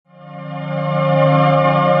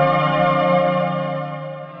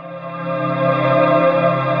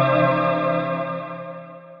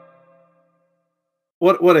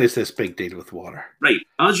What is this big deal with water? Right,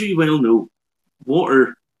 as you well know,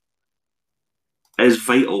 water is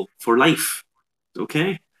vital for life.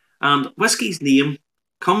 Okay, and whiskey's name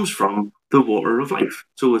comes from the water of life.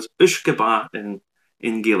 So it's Ushkaba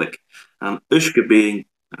in Gaelic, and Ushka being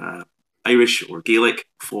Irish or Gaelic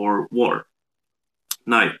for water.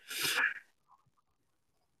 Now,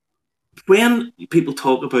 when people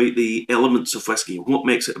talk about the elements of whiskey and what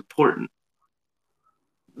makes it important,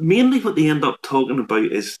 mainly what they end up talking about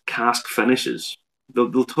is cask finishes.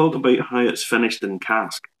 They'll talk about how it's finished in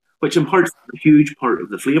cask, which imparts a huge part of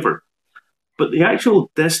the flavour. But the actual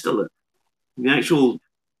distillate, the actual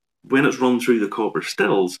when it's run through the copper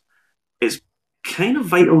stills, it's kind of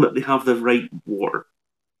vital that they have the right water.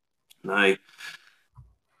 Now,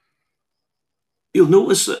 you'll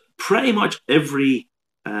notice that pretty much every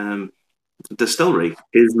distillery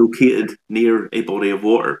is located near a body of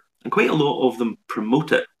water, and quite a lot of them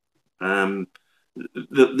promote it. Um,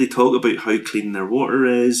 they talk about how clean their water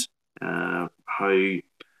is, how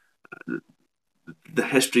the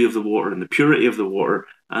history of the water and the purity of the water,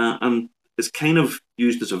 and it's kind of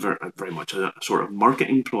used as a very much a sort of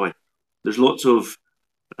marketing ploy. There's lots of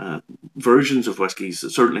versions of whiskies that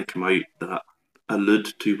certainly come out that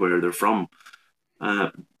allude to where they're from.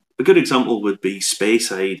 A good example would be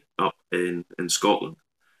Speyside up in Scotland.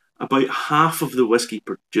 About half of the whiskey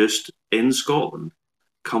produced in Scotland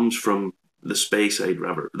comes from the Speyside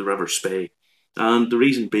River, the River Spey. And the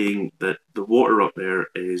reason being that the water up there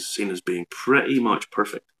is seen as being pretty much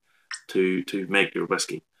perfect to make your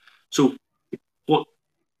whiskey. So what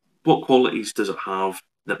what qualities does it have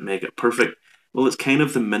that make it perfect? Well, it's kind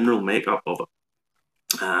of the mineral makeup of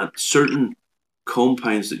it. Certain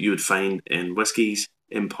compounds that you would find in whiskies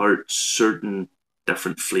impart certain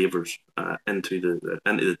different flavors into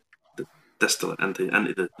the distillate,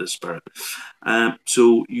 into the spirit.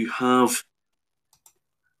 So you have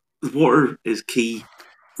water is key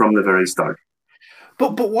from the very start.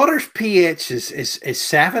 But water's pH is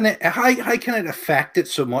 7. How can it affect it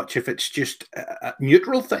so much if it's just a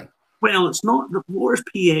neutral thing? Well, it's not the water's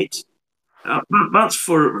pH. That's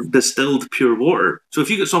for distilled pure water. So if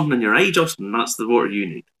you get something in your eye, Justin, that's the water you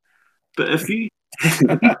need. But if you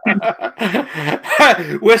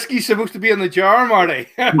Whiskey's supposed to be in the jar, Marty.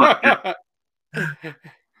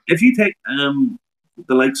 if you take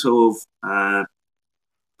the likes of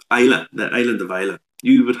Islay, the island of Islay,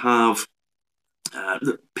 you would have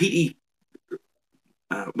the peaty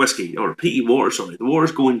whiskey or peaty water. Sorry, the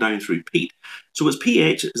water's going down through peat, so its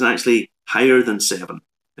pH is actually higher than 7.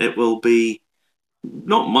 It will be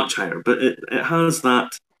not much higher, but it has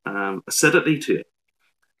that acidity to it.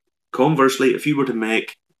 Conversely, if you were to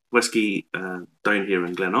make whiskey down here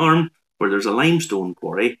in Glenarm, where there's a limestone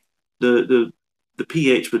quarry, the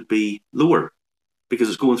pH would be lower because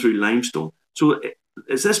it's going through limestone. So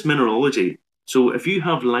it's this mineralogy. So if you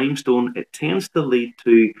have limestone, it tends to lead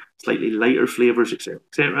to slightly lighter flavors, etc.,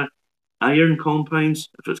 etc. Iron compounds,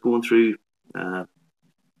 if it's going through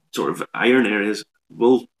sort of iron areas,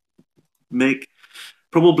 will make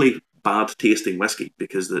probably bad tasting whiskey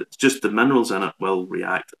because it's just the minerals in it will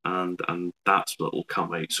react and that's what will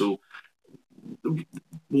come out. So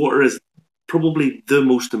water is probably the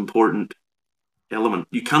most important element.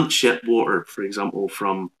 You can't ship water, for example,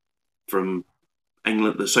 from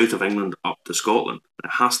England, the south of England, up to Scotland. It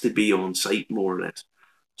has to be on site more or less.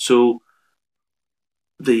 So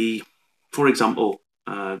the, for example,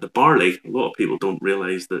 the barley. A lot of people don't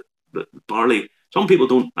realise that barley. Some people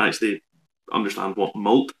don't actually understand what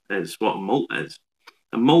malt is. What malt is,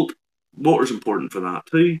 and malt water is important for that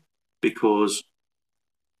too, because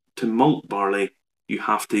to malt barley you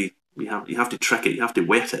have to trick it. You have to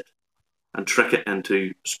wet it and trick it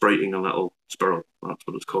into sprouting a little spirtle. That's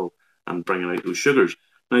what it's called, and bringing out those sugars.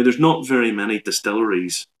 Now, there's not very many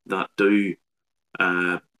distilleries that do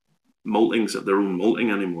maltings at their own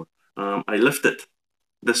malting anymore. I lifted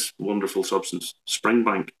this wonderful substance,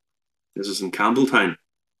 Springbank. This is in Campbelltown,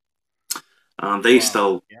 and they Wow.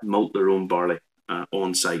 still malt their own barley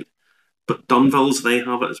on site. But Dunvilles, they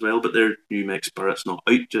have it as well, but their new mix spirit's not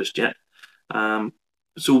out just yet.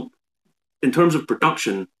 So, in terms of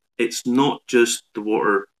production, it's not just the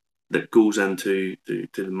water that goes into to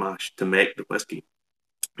the mash to make the whiskey.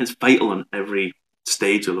 It's vital in every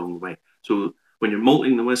stage along the way. So when you're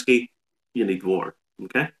malting the whiskey, you need water.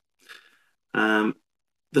 Okay. Um,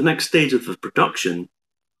 the next stage of the production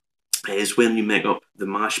is when you make up the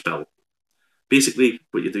mash bill. Basically,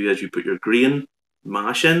 what you do is you put your grain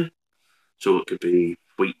mash in. So it could be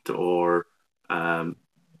wheat or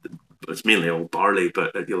it's mainly all barley,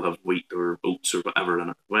 but you'll have wheat or oats or whatever in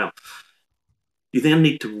it as well. You then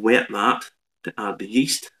need to wet that to add the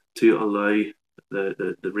yeast to allow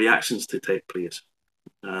the reactions to take place,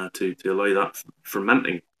 to allow that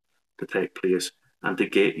fermenting to take place, and to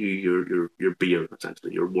get you your beer,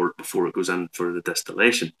 essentially your wort, before it goes in for the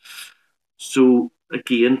distillation. So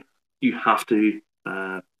again, you have to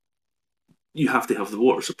have the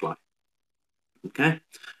water supply. Okay,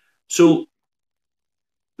 so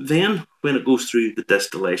then when it goes through the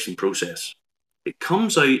distillation process, it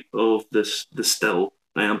comes out of this the still.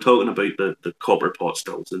 Now I'm talking about the copper pot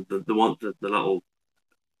stills, the little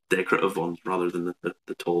decorative ones rather than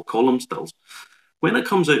the tall column stills. When it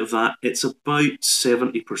comes out of that, it's about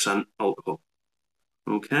 70% alcohol,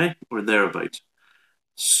 okay, or thereabouts.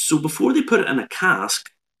 So before they put it in a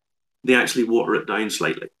cask, they actually water it down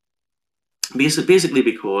slightly. Basically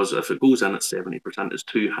because if it goes in at 70%, it's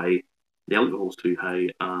too high. The alcohol's too high.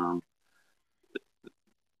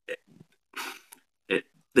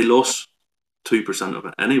 They lost 2% of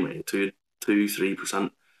it anyway,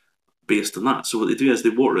 3% based on that. So what they do is they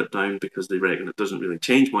water it down because they reckon it doesn't really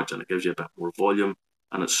change much and it gives you a bit more volume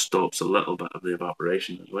and it stops a little bit of the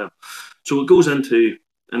evaporation as well. So it goes into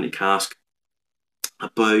cask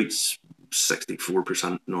about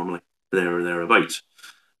 64% normally, there or thereabouts.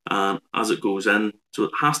 And as it goes in, so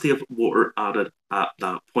it has to have water added at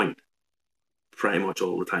that point pretty much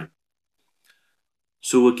all the time.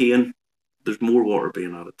 So again, there's more water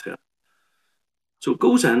being added to it. So it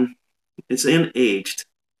goes in, it's then aged,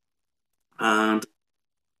 and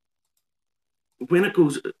when it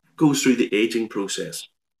goes through the aging process,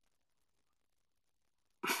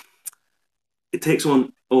 it takes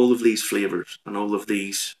on all of these flavors and all of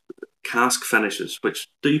these cask finishes, which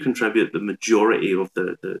do contribute the majority of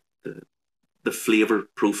the flavor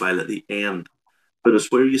profile at the end. But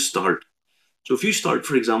it's where you start. So if you start,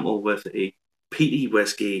 for example, with a peaty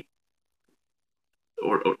whiskey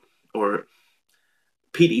or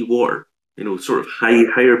peaty water, sort of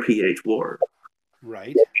higher pH water,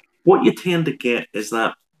 right? What you tend to get is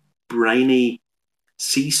that briny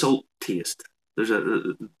sea salt taste. There's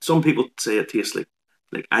some people say it tastes like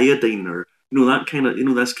iodine, or that kind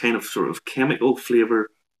of this kind of sort of chemical flavor,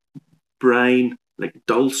 brine, like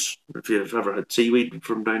dulse. If you've ever had seaweed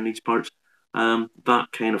from down these parts, that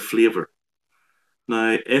kind of flavor.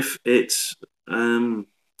 Now, if it's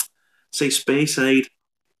say Speyside,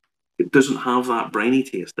 it doesn't have that briny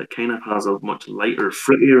taste. It kind of has a much lighter,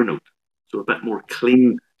 fruitier note, so a bit more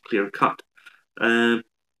clean, clear cut.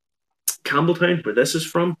 Campbeltown, where this is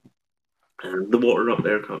from, the water up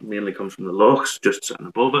there mainly comes from the lochs just sitting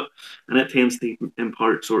above it, and it tends to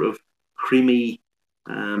impart sort of creamy,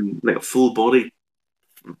 like a full body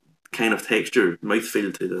kind of texture,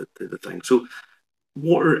 mouthfeel to the thing. So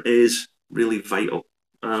water is really vital.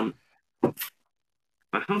 I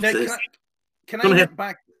have Now, this. can Go I ahead. nip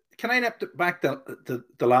back? Can I nip back the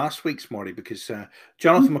last week's, Marty? Because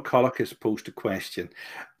Jonathan McCulloch has posed a question.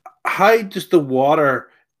 How does the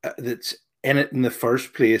water that's in it in the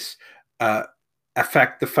first place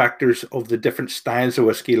affect the factors of the different styles of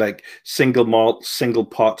whiskey, like single malt, single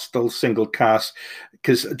pot still, single cask?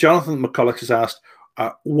 Because Jonathan McCulloch has asked,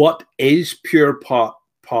 what is pure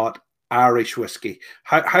pot Irish whiskey?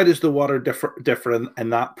 How does the water differ in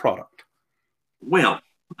that product? Well,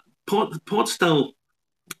 pot still's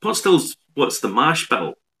what's the mash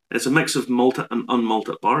bill? It's a mix of malted and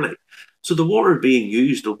unmalted barley. So the water being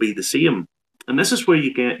used will be the same. And this is where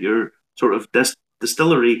you get your sort of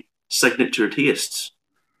distillery signature tastes.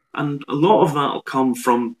 And a lot of that will come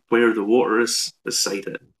from where the water is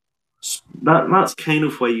sited. That's kind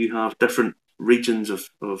of why you have different regions of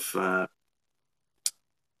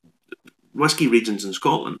whiskey regions in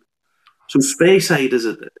Scotland. So Speyside is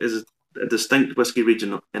a distinct whiskey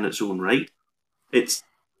region in its own right.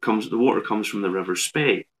 The water comes from the River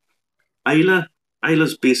Spey.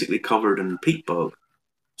 Isla's basically covered in peat bog,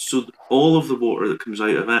 so all of the water that comes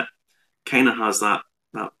out of it kind of has that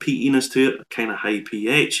peatiness to it, kind of high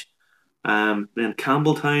pH. Then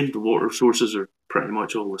Campbeltown, the water sources are pretty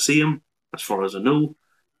much all the same, as far as I know.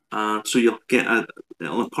 So you'll get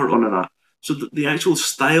it'll impart onto that. So the actual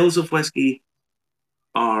styles of whiskey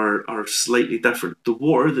are slightly different. The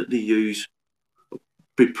water that they use will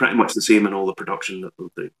be pretty much the same in all the production that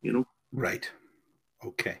they'll do. Right.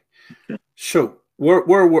 Okay. So where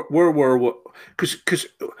because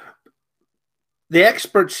the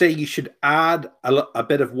experts say you should add a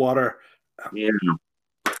bit of water. Yeah.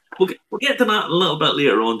 We'll get to that a little bit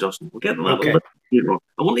later on, Justin. We'll get to that a little bit later on.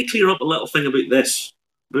 I want to clear up a little thing about this,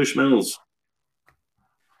 Bushmills,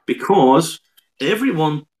 because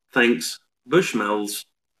everyone thinks Bushmills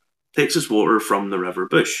takes its water from the River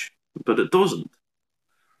Bush, but it doesn't.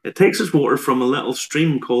 It takes its water from a little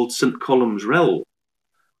stream called St. Colum's Rill,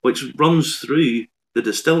 which runs through the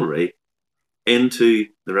distillery into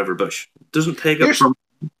the river bush. It doesn't take it from.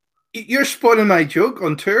 You're spoiling my joke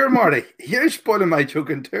on tour, Marty. You're spoiling my joke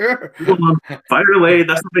on tour. Fire away.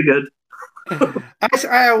 That's not good.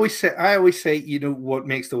 I always say, you know what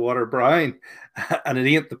makes the water brown, and it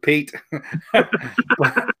ain't the peat.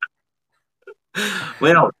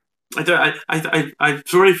 Well, I'm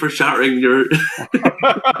sorry for shattering your.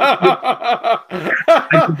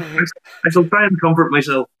 I shall try and comfort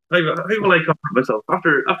myself. How will I comfort myself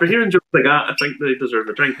after hearing jokes like that? I think they deserve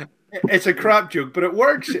a drink. It's a crap joke, but it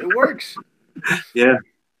works. It works. Yeah.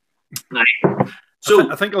 Right.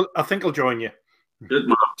 So I think I'll join you. Good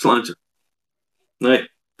man, slant. Right.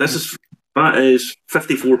 That is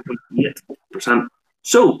 54.8%.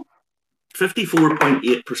 So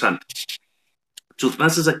 54.8%. So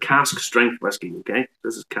this is a cask strength whiskey, okay?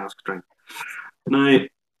 This is cask strength. Now,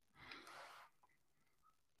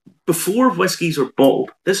 before whiskies are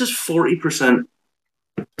bottled, this is 40%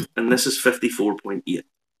 and this is 54.8,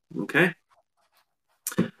 okay?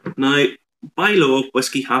 Now, by law,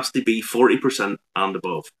 whiskey has to be 40% and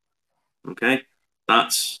above, okay?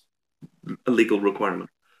 That's a legal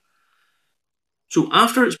requirement. So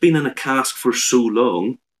after it's been in a cask for so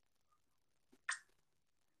long,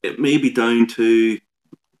 it may be down to,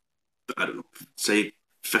 I don't know, say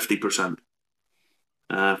 50%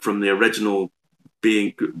 from the original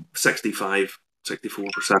being 65,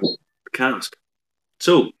 64% cask.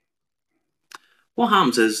 So what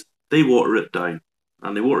happens is they water it down,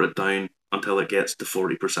 and they water it down until it gets to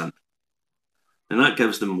 40%. And that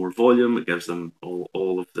gives them more volume, it gives them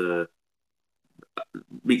all of the,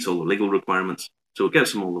 meets all the legal requirements. So it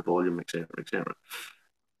gives them all the volume, etc., etc.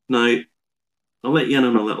 Now, I'll let you in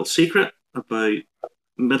on a little secret about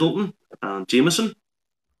Middleton and Jameson.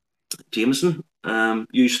 Jameson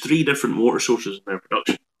use 3 different water sources in their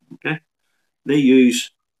production. Okay, they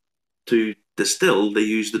use to distill. They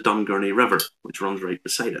use the Dungurney River, which runs right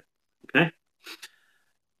beside it. Okay,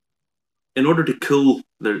 in order to cool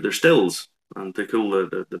their stills and to cool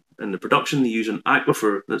in the production, they use an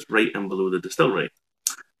aquifer that's right in below the distillery.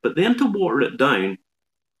 But then to water it down,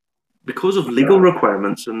 because of legal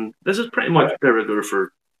requirements, and this is pretty much de rigueur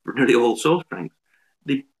for nearly all soft drinks,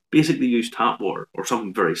 they basically use tap water or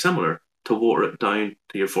something very similar to water it down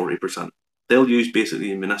to your 40%. They'll use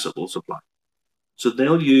basically a municipal supply. So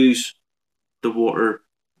they'll use the water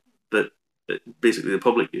that basically the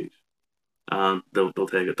public use, and they'll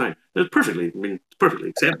take it down. It's perfectly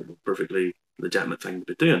acceptable, perfectly legitimate thing to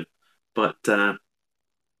be doing. But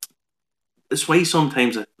it's why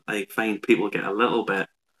sometimes I find people get a little bit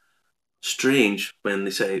strange when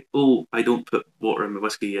they say, "Oh, I don't put water in my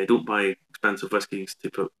whiskey. I don't buy expensive whiskies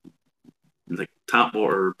to put like tap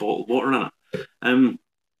water or bottled water in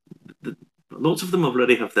it." Lots of them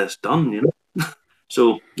already have this done, you know,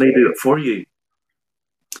 so they do it for you.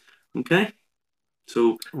 Okay,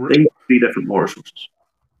 so they use 3 different water sources.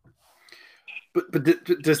 But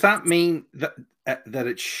does that mean that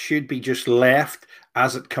it should be just left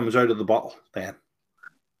as it comes out of the bottle then?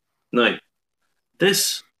 Now,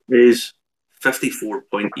 this is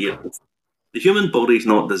 54.8. The human body's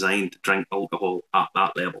not designed to drink alcohol at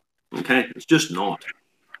that level. Okay, it's just not.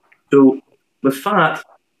 So with that,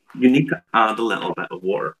 you need to add a little bit of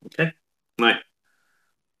water. Okay, now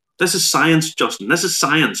this is science, Justin. This is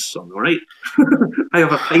science, son. All right. I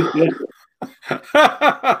have a pipe here.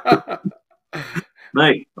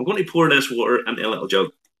 Now I'm going to pour this water into a little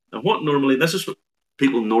jug. And this is what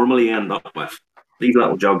people normally end up with, these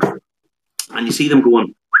little jugs, and you see them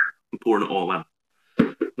going and pouring it all in.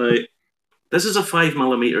 Now, this is a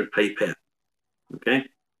 5mm pipette. Okay,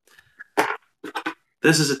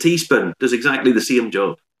 this is a teaspoon. Does exactly the same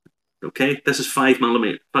job. Okay, this is 5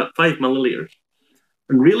 milliliters.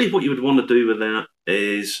 And really, what you would want to do with that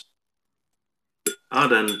is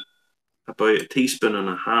add in about a teaspoon and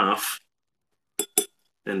a half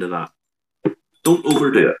into that. Don't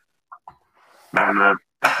overdo it. And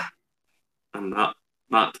that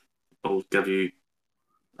will give you.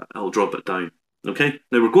 I'll drop it down. Okay.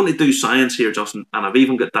 Now we're going to do science here, Justin, and I've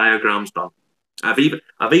even got diagrams done. I've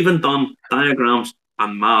even done diagrams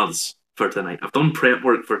and maths for tonight. I've done prep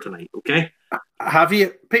work for tonight. Okay. Have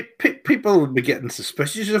you? People would be getting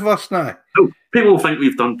suspicious of us now. Oh, people think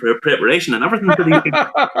we've done preparation and everything for these.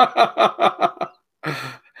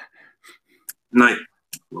 Now,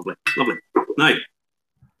 lovely. Now,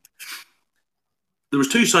 there was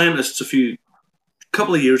 2 scientists a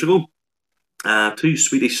couple of years ago. 2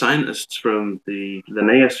 Swedish scientists from the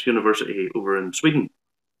Linnaeus University over in Sweden.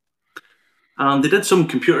 And they did some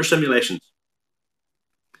computer simulations.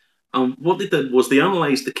 And what they did was they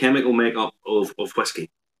analysed the chemical makeup of whiskey.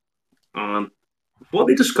 And what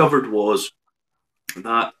they discovered was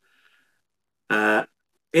that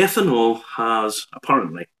Ethanol has,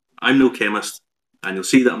 apparently, I'm no chemist, and you'll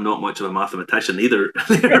see that I'm not much of a mathematician either.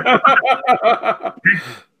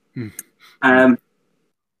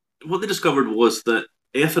 What they discovered was that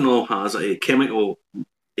ethanol has a chemical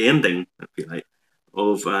ending, if you like,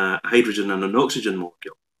 of hydrogen and an oxygen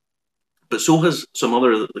molecule. But so has some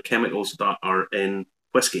other the chemicals that are in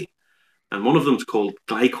whiskey. And one of them is called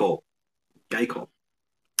glycol.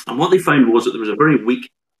 And what they found was that there was a very weak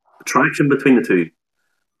attraction between the two,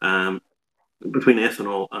 between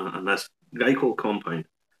ethanol and this glycol compound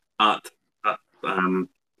at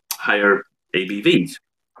higher ABVs.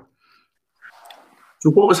 So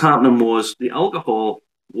what was happening was the alcohol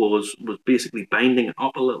was basically binding it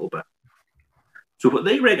up a little bit. So what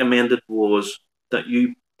they recommended was that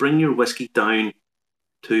you bring your whiskey down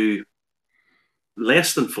to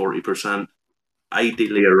less than 40%,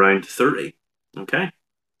 ideally around 30%. Okay?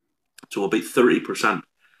 So about 30%.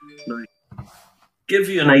 Now, give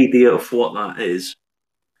you an idea of what that is.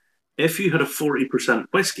 If you had a 40%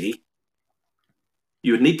 whiskey,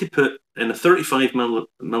 you would need to put in a 35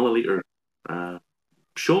 milliliter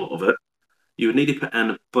shot of it, you would need to put in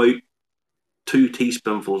about 2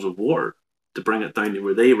 teaspoonfuls of water to bring it down to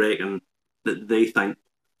where they reckon that they think,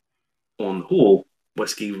 on the whole,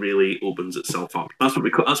 whiskey really opens itself up. That's what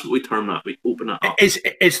we term that. We open it up.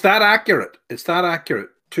 It's that accurate. It's that accurate.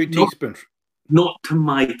 2 teaspoons. Not to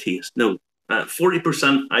my taste. No,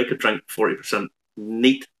 40%. I could drink 40%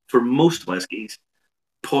 neat for most whiskies,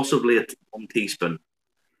 possibly a 1 teaspoon.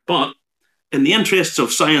 But in the interests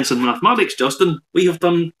of science and mathematics, Justin, we have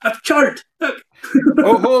done a chart. Look.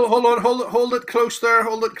 hold it close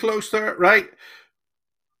there. Right.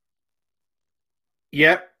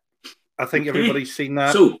 Yep. I think everybody's seen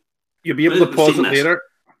that. So you'll be able to pause it later.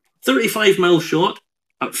 35 ml shot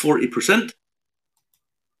at 40%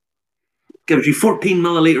 gives you 14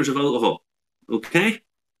 milliliters of alcohol. Okay?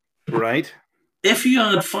 Right. If you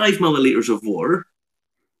add 5 milliliters of water,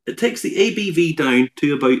 it takes the ABV down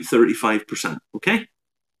to about 35%. Okay?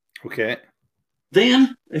 Okay.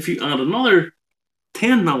 Then, if you add another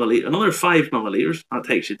 10 milliliters, another 5 milliliters, that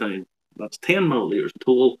takes you down. That's 10 milliliters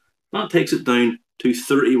total. That takes it down to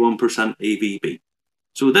 31% ABV.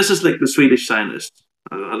 So this is like the Swedish scientists.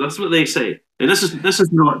 That's what they say. And this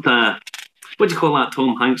is not what do you call that?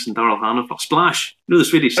 Tom Hanks and Daryl Hannah for Splash. You know, the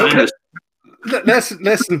Swedish scientists.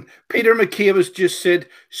 Listen. Peter McCabe has just said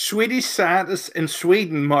Swedish scientists in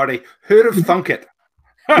Sweden, Marty. Who'd have thunk it?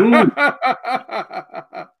 Our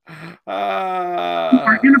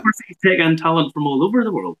universities take in talent from all over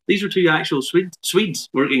the world. These are 2 actual Swedes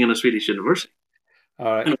working in a Swedish university.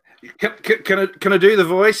 All right. Can I do the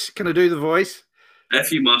voice? Can I do the voice? If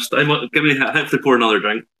you must, I have to pour another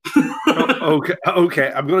drink.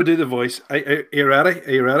 Okay. I'm going to do the voice. Are you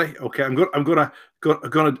ready? Okay. I'm going to.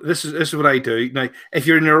 This is what I do now. If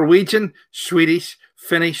you're Norwegian, Swedish,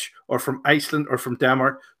 Finnish, or from Iceland or from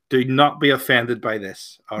Denmark, do not be offended by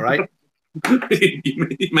this. All right.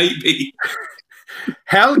 You might be.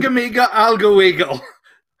 Helga Miga Algo Eagle.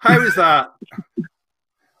 How is that?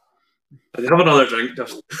 I have another drink,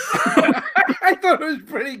 just. I thought it was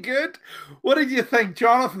pretty good. What did you think,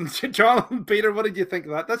 Jonathan? Peter, what did you think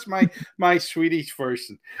of that? That's my Swedish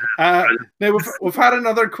version. Now we've had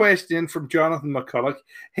another question from Jonathan McCulloch.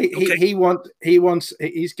 He's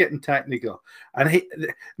getting technical, and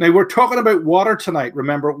now we're talking about water tonight.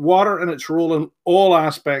 Remember, water and its role in all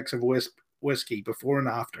aspects of whiskey, before and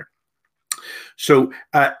after. So,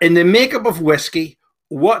 in the makeup of whiskey,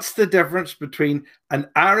 what's the difference between an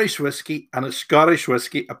Irish whiskey and a Scottish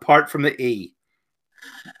whiskey apart from the E?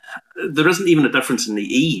 There isn't even a difference in the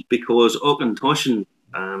E, because Auchentoshan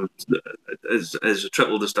is a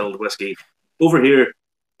triple distilled whiskey. Over here,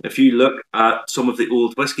 if you look at some of the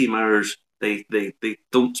old whiskey mirrors, they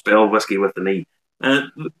don't spell whiskey with an E.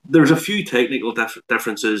 There's a few technical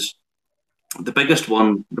differences. The biggest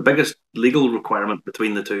legal requirement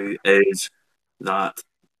between the two is that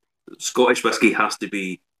Scottish whiskey has to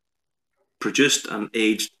be produced and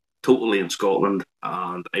aged totally in Scotland,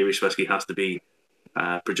 and Irish whiskey has to be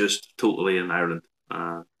produced totally in Ireland,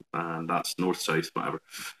 and that's north, south, whatever.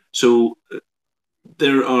 So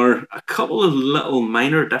there are a couple of little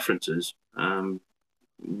minor differences.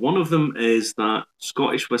 One of them is that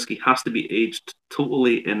Scottish whiskey has to be aged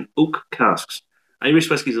totally in oak casks. Irish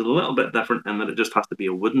whiskey is a little bit different in that it just has to be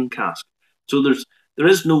a wooden cask. So there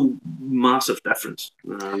is no massive difference.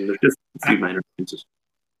 There's just a few minor differences.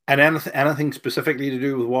 And anything specifically to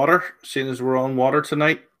do with water, seeing as we're on water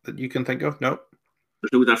tonight, that you can think of? No?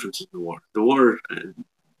 There's no difference in the water. The water,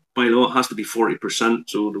 by law, it has to be 40%,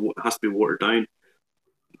 so it has to be watered down.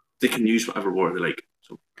 They can use whatever water they like.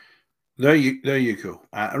 So There you go.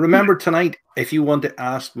 Remember tonight, if you want to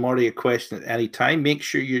ask Marty a question at any time, make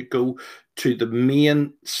sure you go to the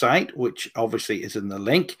main site, which obviously is in the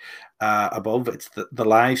link above. It's the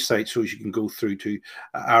live site, so as you can go through to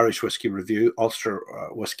Irish Whiskey Review,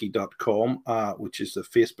 ulstrawhiskey.com, which is the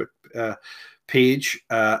Facebook page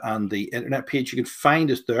and the internet page. You can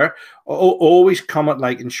find us there. Always comment,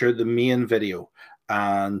 like, and share the main video.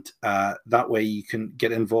 And that way you can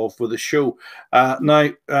get involved with the show. Now,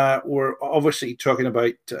 we're obviously talking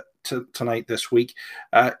about tonight, this week.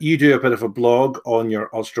 You do a bit of a blog on your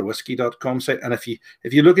ulstrawhiskey.com site. And if you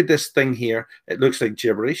look at this thing here, it looks like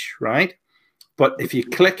gibberish, right? But if you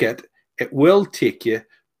click it, it will take you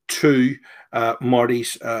to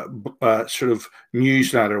Marty's sort of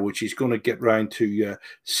newsletter, which he's going to get round to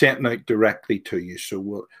sending out directly to you.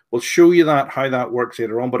 So we'll show you how that works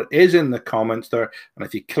later on, but it is in the comments there, and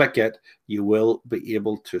if you click it, you will be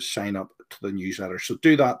able to sign up to the newsletter. So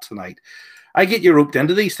do that tonight. I get you roped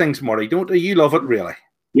into these things, Marty, don't you? You love it, really.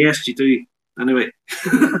 Yes, you do. Anyway,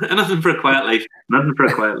 nothing for a quiet life. Nothing for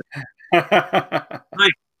a quiet life.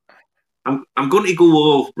 Right. I'm going to go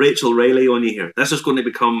all Rachel Riley on you here. This is going to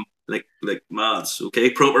become like maths,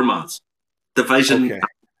 okay? Proper maths. Division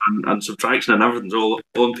and subtraction and everything's all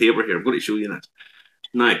on paper here. I'm going to show you this.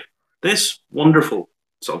 Now, this wonderful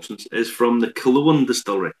substance is from the Killowen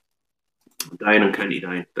Distillery, down in County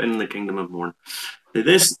Down in the Kingdom of Mourne. Now,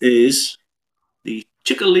 this is the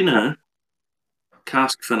Cicciolina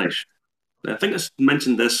cask finish. Now, I think I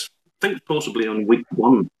mentioned this, I think possibly on week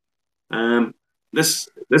 1. This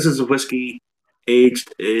is a whiskey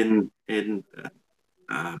aged in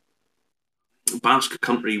Basque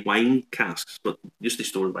Country wine casks, but usually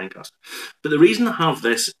stored wine casks. But the reason I have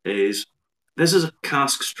this is a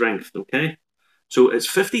cask strength, okay? So it's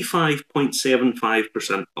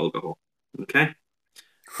 55.75% alcohol, okay?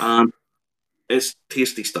 It's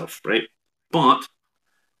tasty stuff, right? But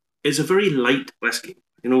it's a very light whiskey.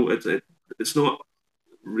 You know, it's not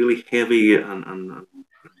really heavy and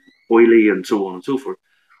oily and so on and so forth.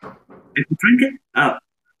 If you drink it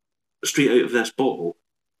straight out of this bottle,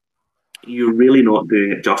 you're really not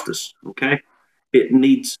doing it justice, okay? It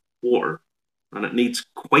needs water, and it needs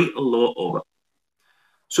quite a lot of it.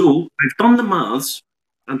 So I've done the maths,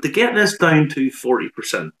 and to get this down to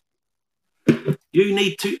 40%, you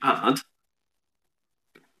need to add...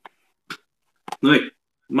 Now,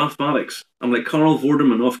 mathematics. I'm like Carl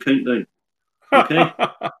Vorderman off Countdown, okay?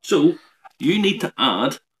 So you need to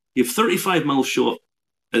add... You have 35 ml shot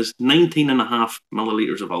is 19.5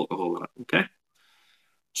 milliliters of alcohol in it, okay?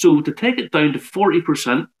 So to take it down to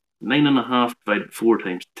 40%, 9.5 divided by 4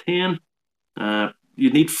 times 10, you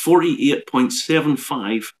need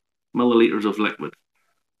 48.75 milliliters of liquid.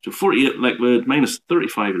 So 48 liquid minus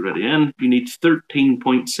 35 already in, you need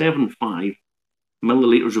 13.75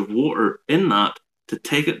 milliliters of water in that to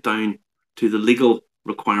take it down to the legal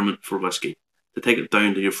requirement for whiskey, to take it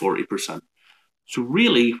down to your 40%. So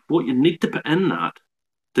really, what you need to put in that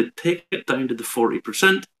to take it down to the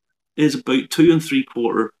 40% is about 2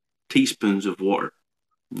 3/4 teaspoons of water,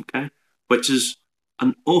 okay? Which is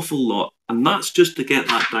an awful lot, and that's just to get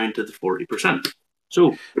that down to the 40%.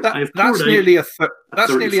 So that's nearly a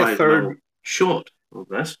third shot of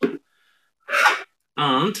this,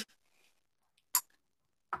 and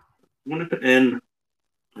I'm going to put in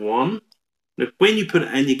 1. Now, when you put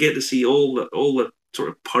it in, you get to see all the sort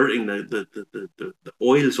of parting, the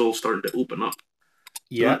oil's all starting to open up.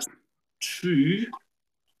 Yeah. So 2,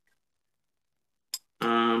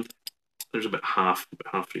 and there's about half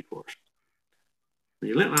 3/4.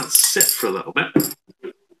 You let that sit for a little bit.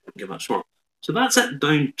 Give that swirl. So that's it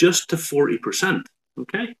down just to 40%.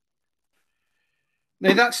 Okay.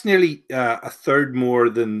 Now that's nearly a third more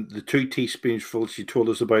than the 2 teaspoonfuls you told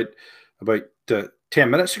us about 10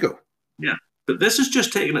 minutes ago. Yeah, but this is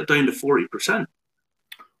just taking it down to 40%.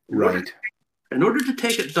 Right. In order to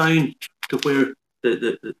take it down to where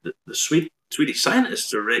the Swedish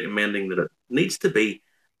scientists are recommending that it needs to be,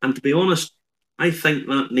 and to be honest, I think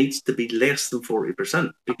that needs to be less than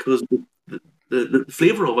 40% because the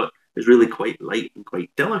flavour of it is really quite light and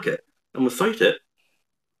quite delicate. And without it,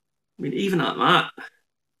 I mean, even at that,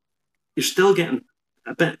 you're still getting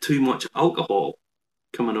a bit too much alcohol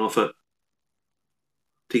coming off it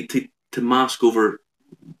to mask over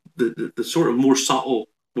the sort of more subtle,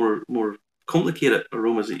 more complicated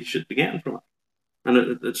aromas that you should be getting from it. And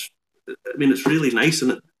it's really nice.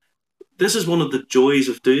 And this is one of the joys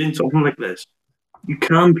of doing something like this. You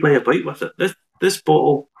can play about with it. This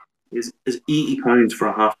bottle is £80 for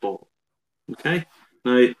a half bottle. Okay?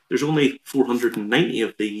 Now, there's only 490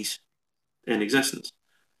 of these in existence.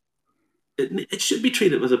 it should be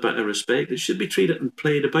treated with a bit of respect. It should be treated and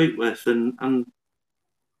played about with, and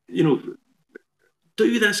you know,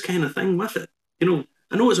 do this kind of thing with it.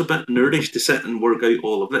 I know it's a bit nerdish to sit and work out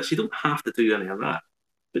all of this. You don't have to do any of that.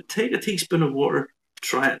 But take a teaspoon of water,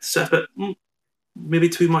 try it, sip it, maybe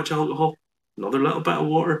too much alcohol, another little bit of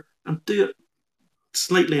water, and do it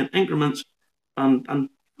slightly in increments, and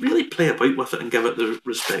really play about with it and give it the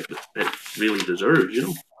respect that it really deserves,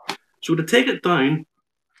 So to take it down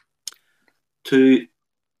to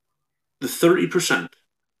the 30%,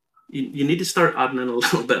 you need to start adding in a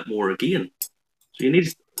little bit more again. So you need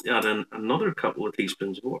to add in another couple of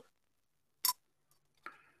teaspoons of water.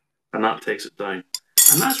 And that takes it down.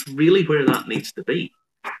 And that's really where that needs to be.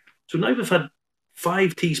 So now we've had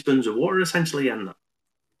 5 teaspoons of water essentially in that.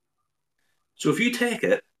 So if you take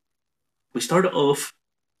it, we start it off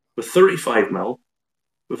with 35 ml.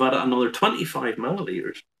 We've added another 25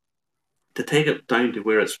 milliliters to take it down to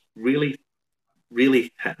where it's really,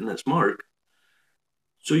 really hitting its mark.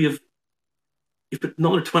 So you've put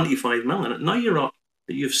another 25 ml in it. Now you're up,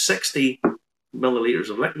 you have 60 milliliters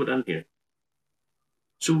of liquid in here.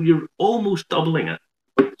 So you're almost doubling it.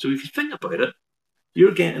 So if you think about it,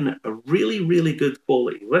 you're getting a really, really good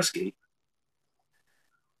quality whiskey.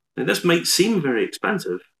 Now this might seem very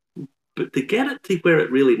expensive, but to get it to where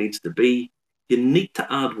it really needs to be, you need to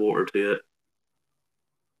add water to it.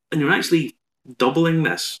 And you're actually doubling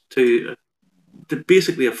this to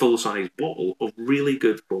basically a full-size bottle of really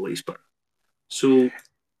good quality spirit. So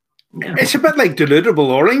yeah. It's a bit like dilutable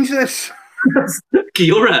orange, this.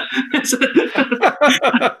 Kia ora. I'm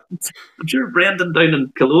sure Brendan down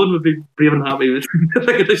in Cologne would be brave and happy with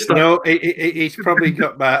this stuff. No, he's probably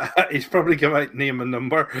got my name and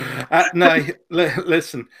number. Now,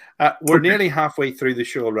 listen, we're nearly halfway through the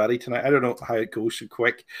show already tonight. I don't know how it goes so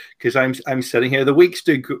quick because I'm sitting here. The weeks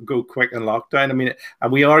do go quick in lockdown. I mean,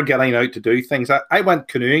 and we are getting out to do things. I went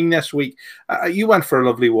canoeing this week. You went for a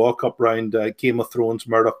lovely walk up round Game of Thrones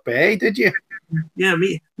Murdoch Bay, did you? Yeah,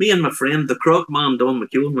 me and my friend, the Croc Man, Don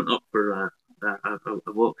McEwen, went up for a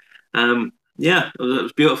walk. Yeah, it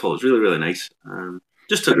was beautiful. It was really, really nice.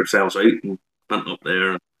 Just took ourselves out and went up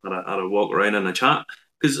there and had a walk around and a chat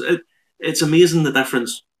because it's amazing the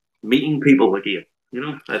difference meeting people again.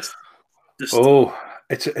 It's just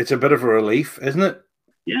it's a bit of a relief, isn't it?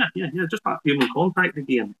 Yeah. Just that human contact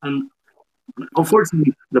again. And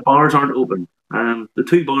unfortunately, the bars aren't open. The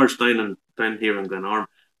 2 bars down here in Glenarm,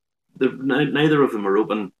 neither of them are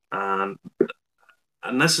open, and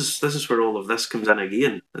this is where all of this comes in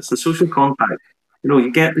again. It's the social contact. You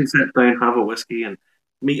get to sit down, have a whiskey, and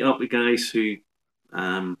meet up with guys who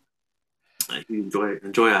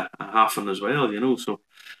enjoy a half-un as well. So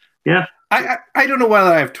yeah. I don't know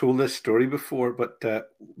whether I've told this story before, but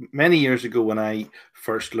many years ago when I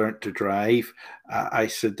first learnt to drive, I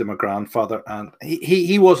said to my grandfather, and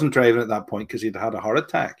he wasn't driving at that point because he'd had a heart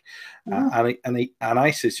attack, and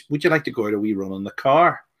I says, "Would you like to go out a wee run in the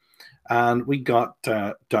car?" And we got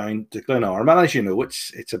down to Glenarm, and as you know,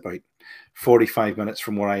 it's about 45 minutes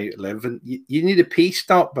from where I live, and you need a pee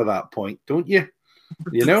stop by that point, don't you?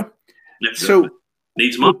 So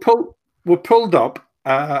we pulled up.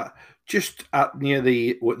 Just near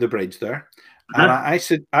the bridge there, and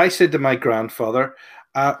I said to my grandfather,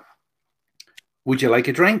 "Would you like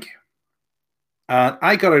a drink?" And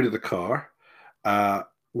I got out of the car,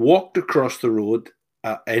 walked across the road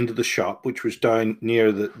into the shop, which was down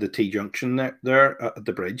near the T junction there at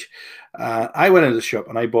the bridge. I went into the shop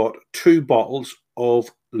and I bought 2 bottles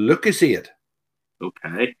of Lucozade.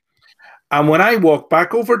 Okay. And when I walked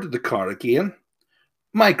back over to the car again,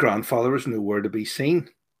 my grandfather was nowhere to be seen.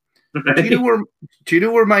 Do you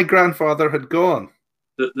know where my grandfather had gone?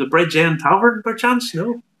 The Bridge End Tavern, perchance?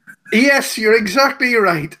 No. Yes, you're exactly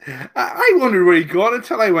right. I wondered where he'd gone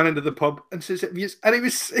until I went into the pub and says, and he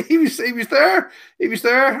was there. He was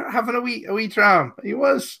there having a wee dram. He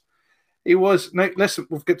was. Now listen,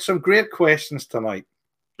 we've got some great questions tonight.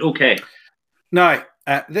 Okay. Now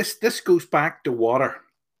this goes back to water,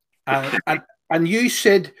 and you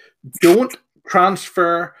said don't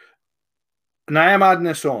transfer. And I am adding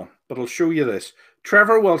this on, but I'll show you this.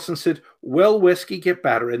 Trevor Wilson said, "Will whiskey get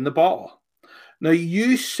better in the bottle?" Now,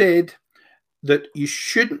 you said that you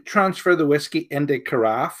shouldn't transfer the whiskey into a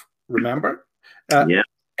carafe, remember? Yeah.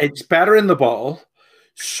 It's better in the bottle.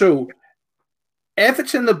 So if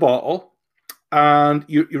it's in the bottle, and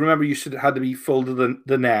you remember you said it had to be full to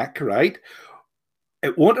the neck, right?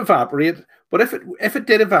 It won't evaporate. But if it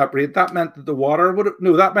did evaporate, that meant that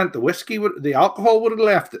that meant the alcohol would have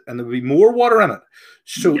left it, and there would be more water in it.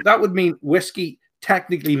 So that would mean whiskey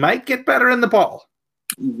technically might get better in the bottle.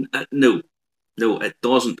 No, it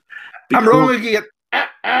doesn't. I'm wrong again.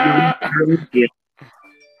 Yeah.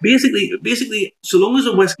 Basically, so long as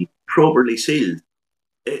the whiskey properly sealed,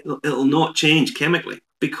 it'll not change chemically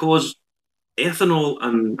because ethanol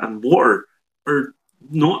and water are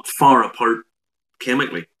not far apart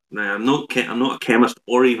chemically. Now, I'm not a chemist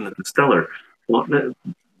or even a distiller, but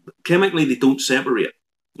chemically they don't separate.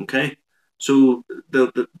 Okay, so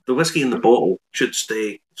the whiskey in the bottle should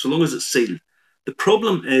stay so long as it's sealed. The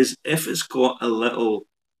problem is if it's got a little,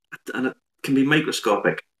 and it can be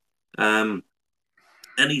microscopic, um,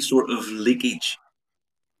 any sort of leakage,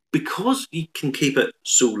 because you can keep it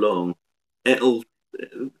so long, it'll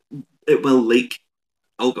it will leak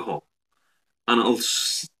alcohol and it'll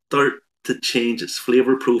start to change its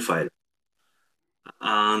flavor profile.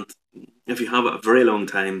 And if you have it a very long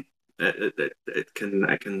time, it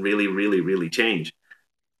can really really change.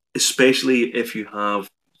 Especially if you have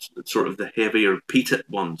sort of the heavier peated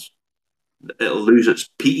ones, it'll lose its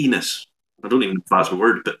peatiness. I don't even know if that's a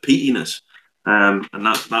word, but peatiness, and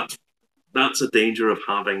that's a danger of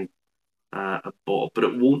having a bottle. But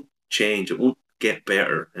it won't change. It won't get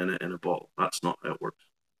better in a bottle. That's not how it works.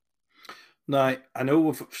 Now, I know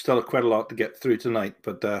we've still quite a lot to get through tonight,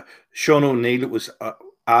 but Sean O'Neill was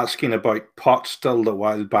asking about pot still a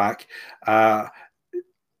while back.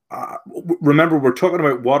 Remember, we're talking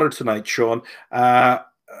about water tonight, Sean.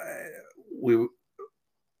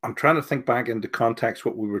 I'm trying to think back into context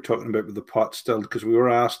what we were talking about with the pot still, because we were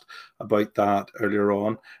asked about that earlier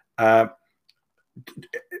on.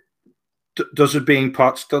 Does it being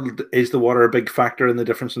pot stilled, is the water a big factor in the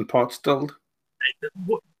difference in pot stilled?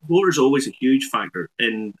 Water is always a huge factor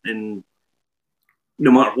in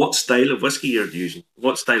no matter what style of whiskey you're using,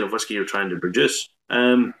 what style of whiskey you're trying to produce.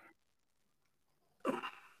 It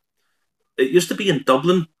used to be in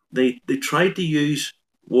Dublin. They tried to use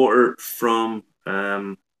water from.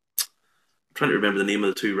 I'm trying to remember the name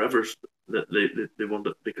of the two rivers that they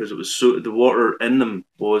wanted because it was so the water in them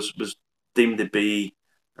was deemed to be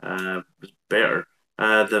was better.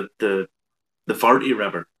 The Varty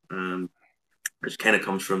River, which kind of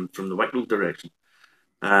comes from the Wicklow direction.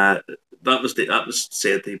 That was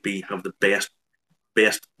said to be have the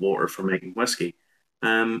best water for making whiskey.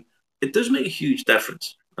 It does make a huge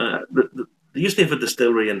difference. They used to have a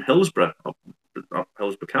distillery in Hillsborough, up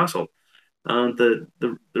Hillsborough Castle, and there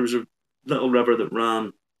was a little river that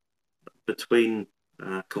ran between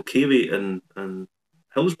Kilkavy and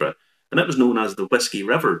Hillsborough, and it was known as the Whiskey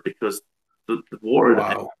River because the water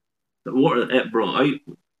the water that it brought out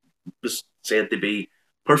was said to be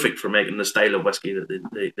perfect for making the style of whiskey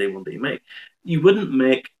that they wanted to make. You wouldn't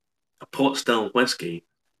make a pot still whiskey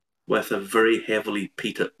with a very heavily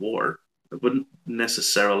peated water. It wouldn't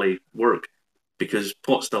necessarily work because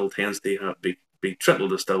pot still tends to be triple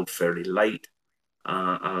distilled fairly light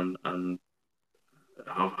and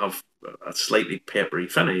have a slightly peppery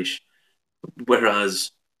finish.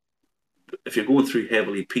 Whereas if you're going through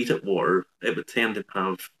heavily peated water, it would tend to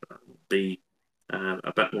be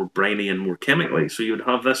a bit more briny and more chemically. So you would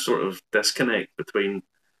have this sort of disconnect between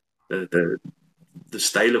the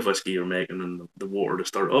style of whiskey you're making and the water to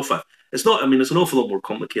start off with. It's not. I mean, it's an awful lot more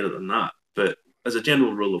complicated than that. But as a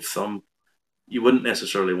general rule of thumb, you wouldn't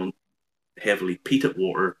necessarily want heavily peated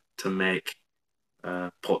water to make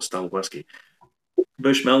pot still whiskey.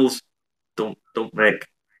 Bushmills don't make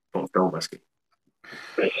pot still whiskey.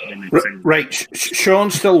 Right.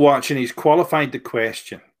 Sean's still watching. He's qualified the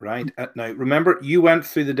question, right? Now, remember, you went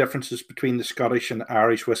through the differences between the Scottish and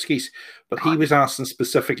Irish whiskies, but he was asking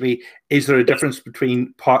specifically, is there a difference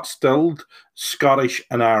between pot stilled Scottish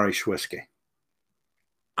and Irish whiskey?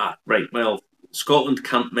 Right. Well, Scotland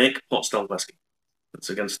can't make pot still whiskey. It's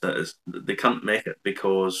against it. They can't make it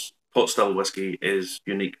because pot still whiskey is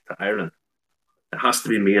unique to Ireland. It has to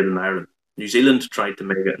be made in Ireland. New Zealand tried to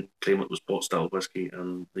make it and claim it was pot still whiskey,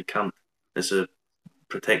 and they can't. It's a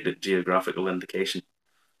protected geographical indication.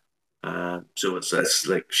 So it's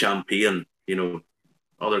like champagne. You know,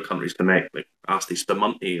 other countries can make like Asti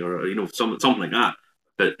Spumante or something like that,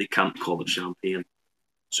 but they can't call it champagne.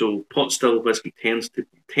 So pot still whiskey tends to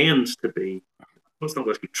be pot still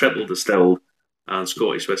whiskey triple distilled, and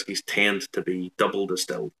Scottish whiskies tend to be double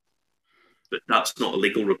distilled. But that's not a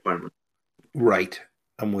legal requirement. Right.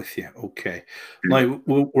 I'm with you. Okay. Now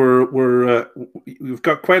we've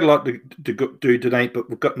got quite a lot to do tonight, but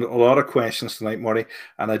we've got a lot of questions tonight, Marty,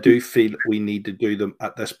 and I do feel we need to do them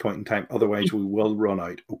at this point in time. Otherwise, we will run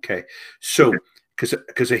out. Okay. So,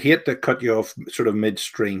 because I hate to cut you off sort of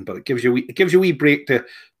midstream, but it gives you a wee break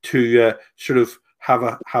to sort of have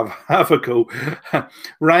a go.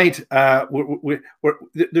 Right,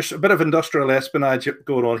 there's a bit of industrial espionage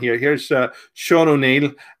going on here. Here's Sean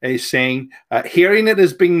O'Neill saying, hearing it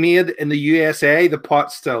is being made in the USA, the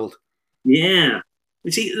pot still. Yeah,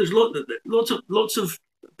 you see, there's lots of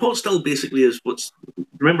pot still. Basically, is what's.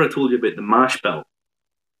 Remember, I told you about the mash bill.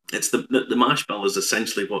 It's the mash bill is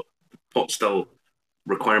essentially what pot still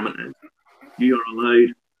requirement is. You are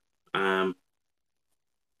allowed.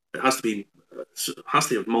 It has to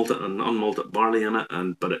have malted and unmalted barley in it,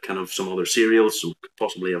 but it can have some other cereals, so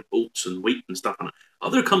possibly have oats and wheat and stuff in it.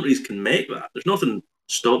 Other countries can make that. There's nothing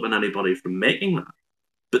stopping anybody from making that,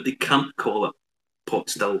 but they can't call it pot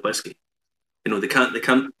still whiskey. You know, they can't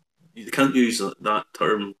use that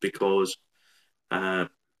term because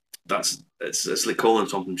it's like calling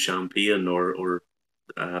something champagne or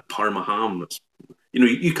Parma ham.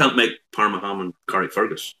 You can't make Parma ham in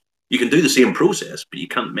Carrickfergus. You can do the same process, but you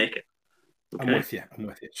can't make it. Okay? I'm with you.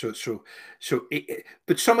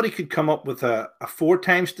 But somebody could come up with a 4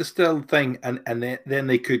 times distilled thing, and then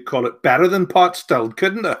they could call it better than pot stilled,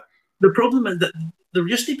 couldn't they? The problem is that there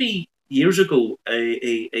used to be years ago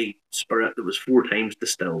a spirit that was 4 times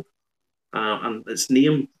distilled, and its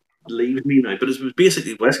name leaves me now. But it was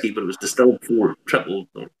basically whiskey, but it was distilled 4, triple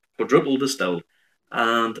or quadruple distilled,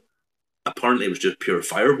 and apparently it was just pure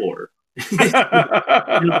firewater.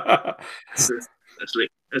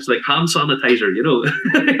 It's like hand sanitizer,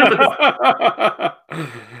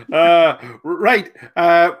 Right.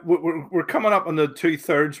 We're coming up on the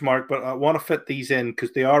 2/3 mark, but I want to fit these in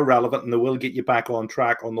because they are relevant and they will get you back on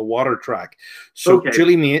track on the water track. So, okay.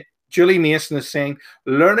 Julie Mason is saying,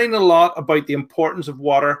 learning a lot about the importance of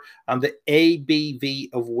water and the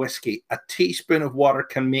ABV of whiskey. A teaspoon of water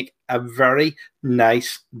can make a very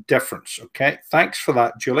nice difference. Okay. Thanks for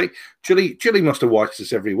that, Julie. Julie must have watched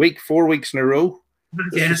this every week, 4 weeks in a row.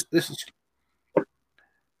 This is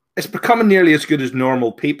it's becoming nearly as good as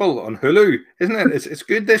Normal People on Hulu, isn't it? It's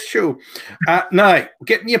good, this show. Now,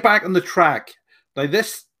 getting you back on the track. Now,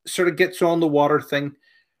 this sort of gets on the water thing.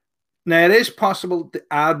 Now, it is possible to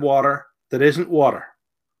add water that isn't water.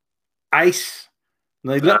 Ice.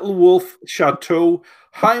 Now, Little Wolf Chateau.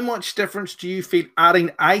 How much difference do you feel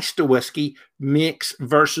adding ice to whiskey makes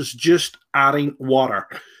versus just adding water?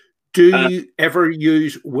 Do you ever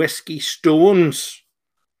use whiskey stones?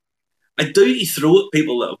 I do. You throw at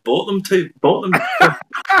people that have bought them.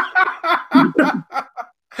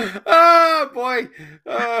 Oh boy!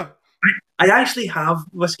 I actually have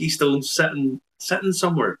whiskey stones sitting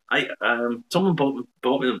somewhere. Someone bought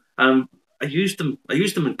me them. I used them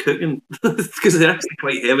in cooking because they're actually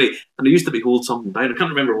quite heavy, and I used to hold something down. I can't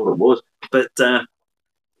remember what it was, but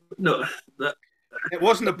no, it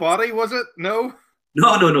wasn't a body, was it? No.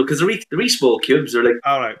 Because they're wee small cubes. They're like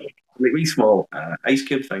all right, like wee small ice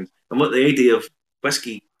cube things. And what the idea of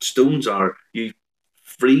whiskey stones are, you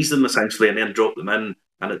freeze them essentially and then drop them in,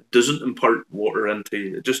 and it doesn't impart water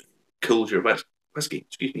into it. Just cools your whiskey.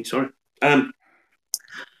 Excuse me, sorry.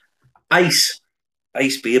 Ice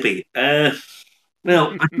baby. Well,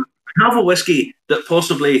 I have a whiskey that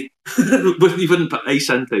possibly you wouldn't put ice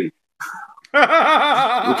into.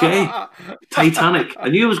 Okay, Titanic. I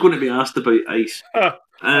knew I was going to be asked about ice.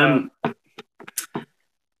 I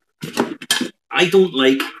don't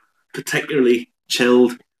like particularly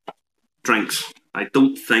chilled drinks. I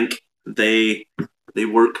don't think they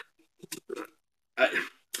work.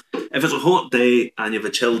 If it's a hot day and you have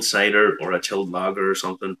a chilled cider or a chilled lager or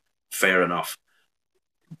something, fair enough.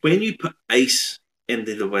 When you put ice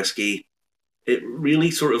into the whiskey, it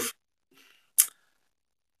really sort of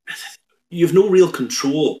you have no real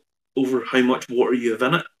control over how much water you have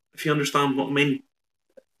in it. If you understand what I mean,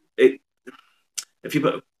 if you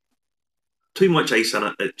put too much ice in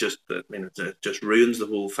it, it just ruins the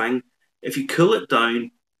whole thing. If you cool it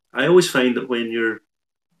down, I always find that when you're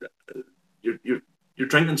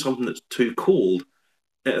drinking something that's too cold,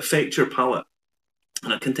 it affects your palate,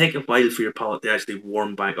 and it can take a while for your palate to actually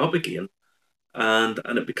warm back up again, and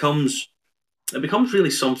it becomes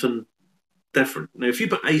really something different. Now, if you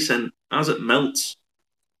put ice in as it melts,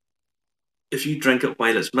 if you drink it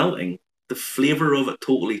while it's melting, the flavour of it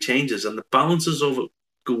totally changes, and the balances of it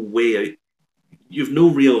go way out. You've no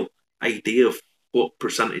real idea of what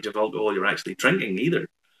percentage of alcohol you're actually drinking either.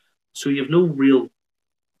 So you have no real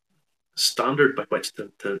standard by which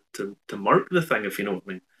to mark the thing, if you know what I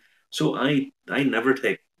mean. So I never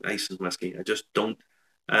take ice in whiskey. I just don't.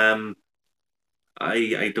 I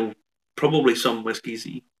don't. Probably some whiskies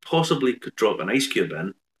you possibly could drop an ice cube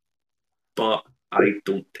in, but I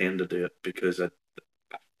don't tend to do it because I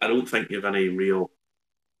don't think you have any real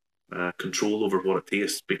control over what it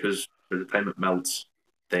tastes, because by the time it melts,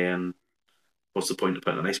 then what's the point of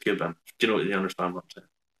putting an ice cube in? Do you understand what I'm saying?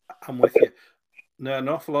 I'm with you. Now, an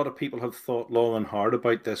awful lot of people have thought long and hard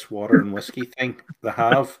about this water and whiskey thing. They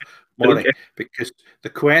have, Marty, Okay. because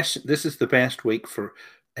this is the best week for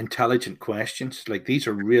intelligent questions. Like these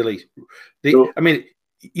are really, So, I mean,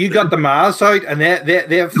 you got the Maz out and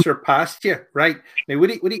they have surpassed you, right? Now,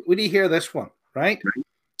 would you hear this one, right?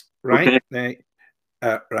 Right? okay.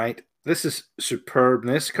 Now, right. This is superb.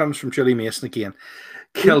 And this comes from Julie Mason again.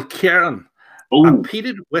 Kilkerran. A Oh,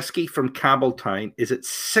 peated whiskey from Campbelltown is at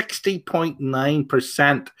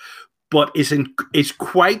 60.9%, but is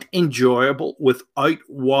quite enjoyable without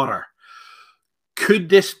water. Could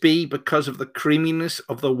this be because of the creaminess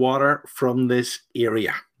of the water from this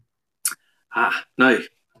area? now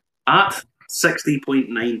at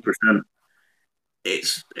 60.9%,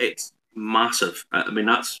 it's massive. I mean,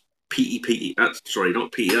 that's PEP. That's sorry,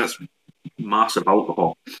 not PE. That's massive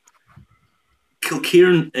alcohol.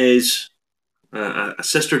 Kilkerran is a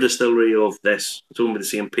sister distillery of this. It's owned by the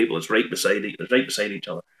same people. It's right beside each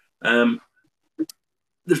other.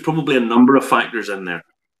 There's probably a number of factors in there.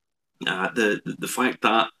 The fact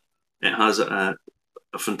that it has a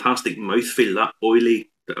fantastic mouthfeel, that oily.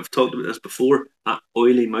 I've talked about this before. That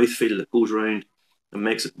oily mouthfeel that goes around and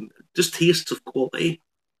makes it just tastes of quality.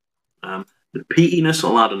 The peatiness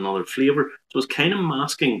will add another flavour, so it's kind of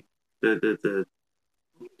masking the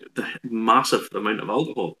massive amount of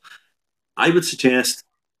alcohol. I would suggest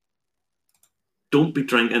don't be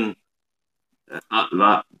drinking at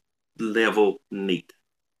that level neat.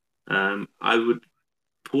 I would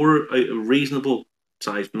pour out a reasonable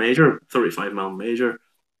sized measure, 35 ml measure.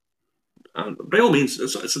 And by all means,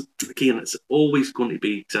 again, it's always going to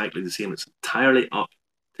be exactly the same. It's entirely up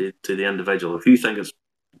to the individual. If you think if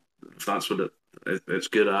that's what it's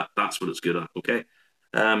good at, that's what it's good at. Okay,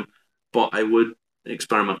 but I would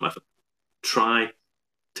experiment with it. Try a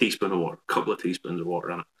teaspoon of water, a couple of teaspoons of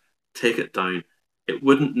water in it. Take it down. It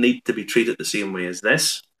wouldn't need to be treated the same way as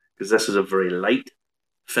this because this is a very light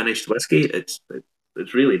finished whiskey. It's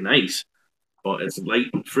really nice, but it's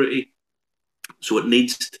light and fruity. So it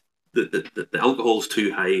needs the alcohol's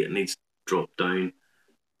too high. It needs to drop down.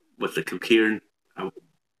 With the Kilkerran, I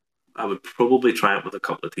would probably try it with a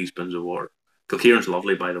couple of teaspoons of water. Kilkerran's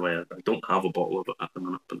lovely, by the way. I don't have a bottle of it at the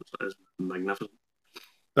minute, but it's magnificent.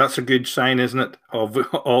 That's a good sign, isn't it?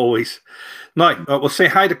 Always. Now, we'll say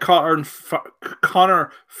hi to Connor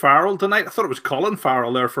Farrell tonight. I thought it was Colin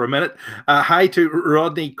Farrell there for a minute. Hi to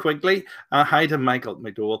Rodney Quigley. Hi to Michael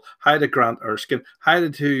McDowell. Hi to Grant Erskine. Hi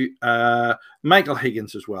to Michael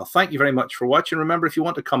Higgins as well. Thank you very much for watching. Remember, if you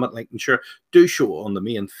want to comment, like, and share, do show on the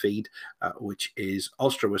main feed, which is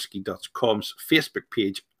ulsterwhiskey.com's Facebook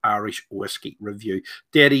page, Irish Whiskey Review.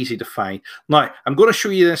 Dead easy to find. Now, I'm going to show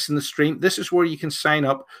you this in the stream. This is where you can sign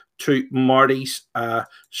up to Marty's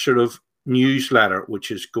sort of newsletter,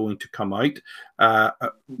 which is going to come out,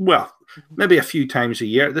 well, maybe a few times a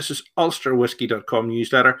year. This is ulsterwhiskey.com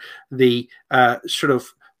newsletter. The sort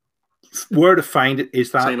of where to find it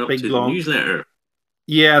is that Sign up big to long the newsletter.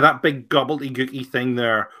 Yeah, that big gobbledygooky thing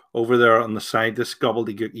there over there on the side, this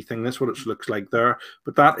gobbledygooky thing, that's what it looks like there.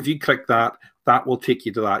 But that, if you click that, that will take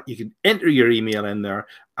you to that. You can enter your email in there,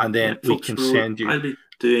 and then we can send you. I'll be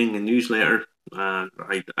doing a newsletter. I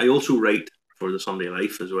also write for the Sunday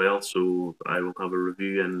Life as well, so I will have a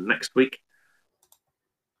review in next week.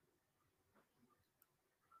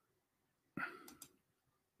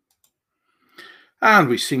 And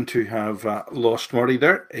we seem to have lost Marty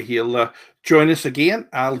there. He'll join us again.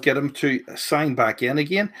 I'll get him to sign back in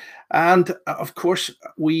again. And of course,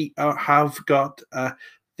 we have got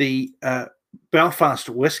the Belfast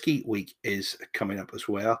Whiskey Week is coming up as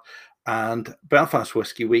well. And Belfast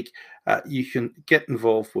Whiskey Week, you can get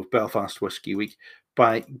involved with Belfast Whiskey Week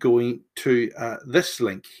by going to this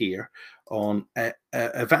link here on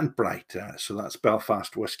Eventbrite. So that's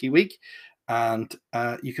Belfast Whiskey Week. And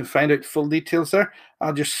you can find out full details there.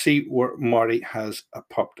 I'll just see where Marty has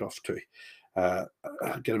popped off to. I'll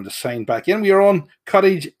get him to sign back in. We are on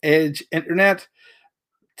Cutting Edge Internet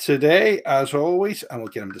today, as always, and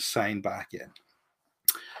we'll get him to sign back in.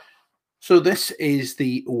 So this is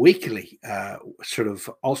the weekly sort of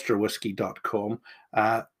ulsterwhiskey.com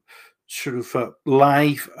sort of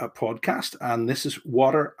live podcast, and this is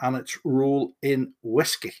water and its role in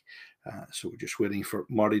whiskey. So we're just waiting for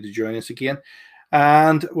Marty to join us again.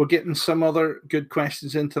 And we're getting some other good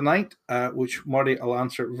questions in tonight, which Marty will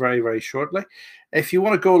answer very, very shortly. If you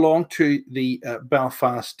want to go along to the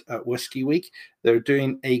Belfast Whiskey Week, they're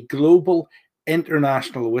doing a global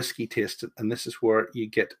international whiskey tasting, and this is where you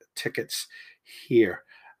get tickets here.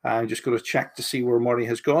 I'm just going to check to see where Marty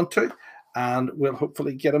has gone to, and we'll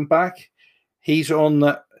hopefully get him back. He's on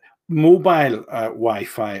the mobile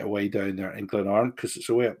Wi-Fi away down there in Glenarm because it's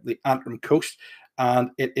away up the Antrim coast, and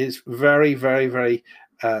it is very, very, very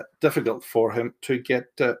difficult for him to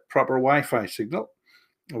get proper Wi-Fi signal.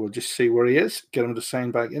 We'll just see where he is, get him to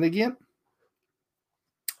sign back in again.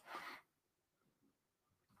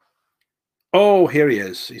 Oh, here he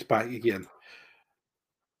is. He's back again.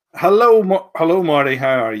 Hello, hello, Marty.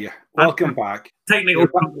 How are you? Welcome back. Technical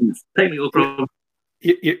problems.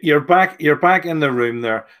 You're back. You're back in the room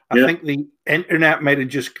there. I think the internet might have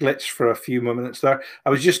just glitched for a few minutes there. I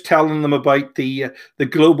was just telling them about the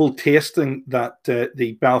global tasting that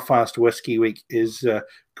the Belfast Whisky Week is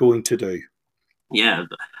going to do. Yeah,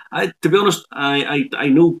 to be honest, I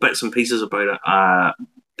know bits and pieces about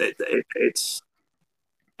it.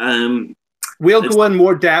 We'll go in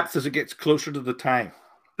more depth as it gets closer to the time.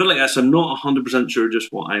 But like I said, I'm not 100% sure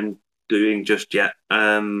just what I'm doing just yet.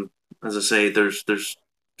 As I say, there's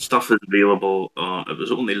stuff that's available. It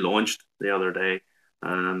was only launched the other day,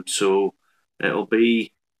 so it'll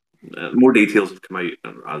be more details have come out.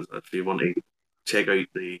 If you want to check out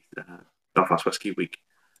the Belfast Whisky Week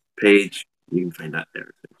page, you can find that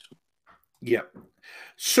there. So. Yeah.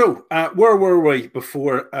 So where were we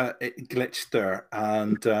before it glitched there?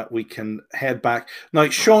 And we can head back. Now,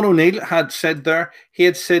 Sean O'Neill had said there, he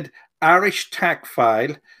had said Irish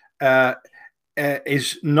Tagfile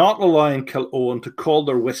is not allowing Killowen to call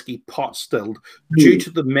their whiskey pot stilled due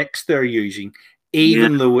to the mix they're using,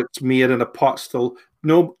 even though it's made in a pot still.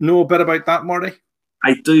 Know a bit about that, Marty?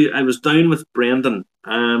 I do. I was down with Brendan.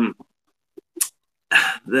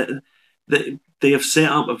 They have set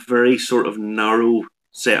up a very sort of narrow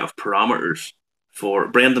set of parameters for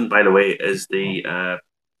Brendan. By the way, is the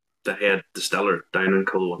head distiller down in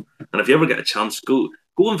Killowen, and if you ever get a chance, go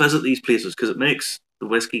and visit these places because it makes the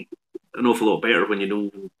whiskey an awful lot better when you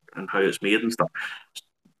know and how it's made and stuff.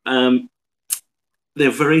 They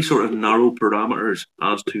have very sort of narrow parameters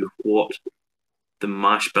as to what the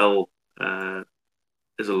mash bill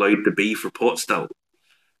is allowed to be for pot still.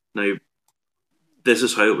 Now, this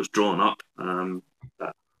is how it was drawn up.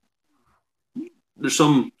 There's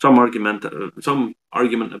some argument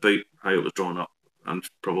about how it was drawn up, and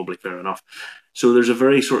probably fair enough. So there's a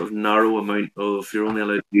very sort of narrow amount of you're only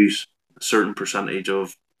allowed to use a certain percentage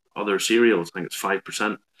of other cereals. I think it's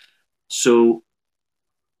 5%. So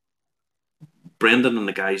Brendan and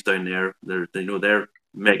the guys down there, they're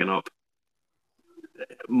making up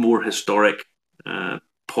more historic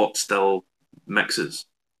pot still mixes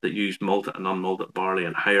that use malted and unmalted barley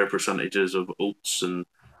and higher percentages of oats and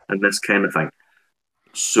this kind of thing.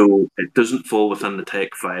 So it doesn't fall within the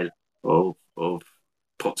tech file of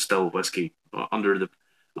pot still whiskey under the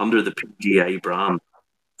PGI brand,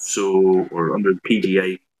 or under the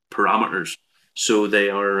PGI parameters. So they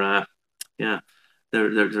are,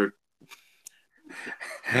 they're.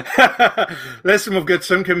 Listen, we've got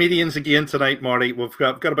some comedians again tonight, Marty. We've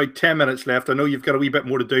got about 10 minutes left. I know you've got a wee bit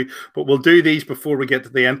more to do, but we'll do these before we get to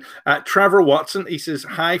the end. Trevor Watson, he says,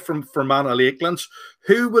 hi from Fermanagh Lakelands.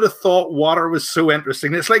 Who would have thought water was so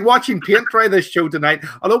interesting? It's like watching paint dry this show tonight,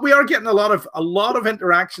 although we are getting a lot of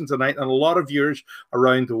interaction tonight and a lot of viewers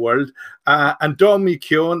around the world. And Don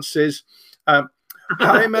McKeown says,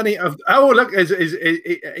 how many of look,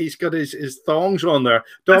 he's got his thongs on there.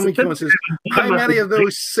 Don McKeown says, how many of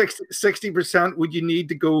those 60% would you need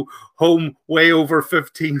to go home way over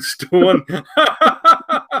 15 stone?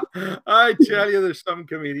 I tell you, there's some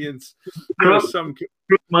comedians. There's some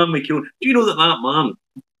man McKeown. Do you know that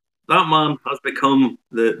man has become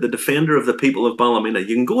the defender of the people of Ballymena?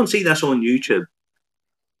 You can go and see this on YouTube.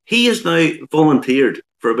 He has now volunteered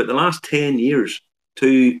for about the last 10 years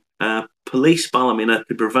to police Ballymena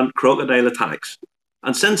to prevent crocodile attacks.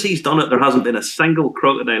 And since he's done it, there hasn't been a single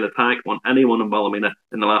crocodile attack on anyone in Ballymena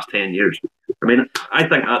in the last 10 years. I mean, I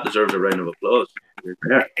think that deserves a round of applause.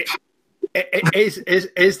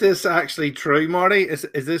 Is this actually true, Marty? Is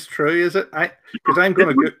this true? Is it? Because I'm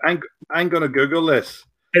going to Google this.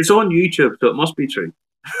 It's on YouTube, so it must be true.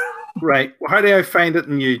 Right. Well, how do I find it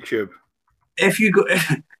on YouTube? If you go,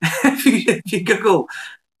 if you Google,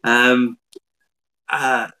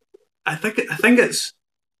 I think it's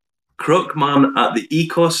Crockman at the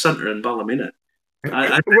Ecos Centre in Ballymena.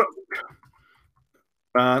 At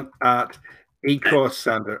Ecos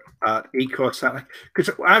Centre, because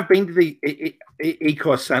I've been to the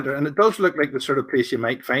Ecos Centre, and it does look like the sort of place you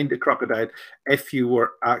might find a crocodile if you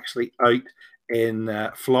were actually out in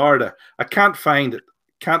Florida. I can't find it.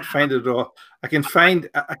 Can't find it at all. I can find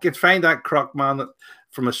that Crockman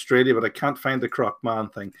from Australia, but I can't find the Crockman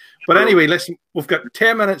thing. But anyway, listen, we've got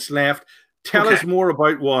 10 minutes left. Tell us more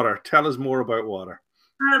about water. Tell us more about water.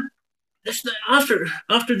 After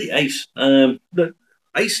the ice, the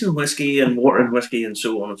ice and whiskey and water and whiskey and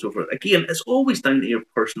so on and so forth. Again, it's always down to your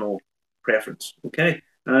personal preference. Okay.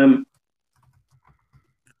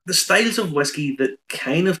 The styles of whiskey that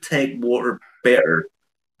kind of take water better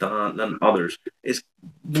than others is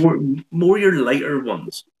more your lighter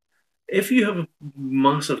ones. If you have a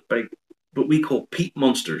massive big, what we call peat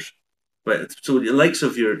monsters, right? So the likes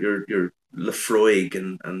of your Lefroy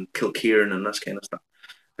and Kilkieran and this kind of stuff,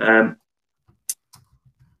 um,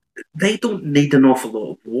 they don't need an awful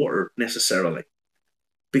lot of water necessarily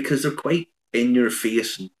because they're quite in your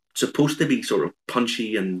face and supposed to be sort of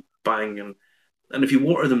punchy and bang and if you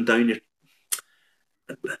water them down,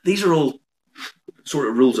 these are all sort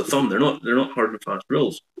of rules of thumb. They're not hard and fast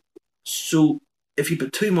rules. So if you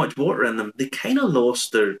put too much water in them, they kind of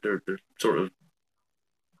lost their sort of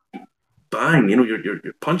bang, your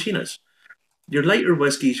punchiness. Your lighter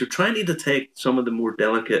whiskies, you're trying to detect some of the more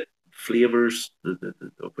delicate flavors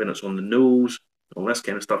when it's on the nose, all this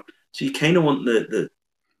kind of stuff. So you kind of want the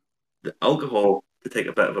alcohol to take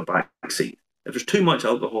a bit of a back seat. If there's too much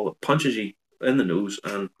alcohol, it punches you in the nose,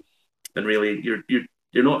 and really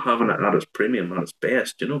you're not having it at its premium, at its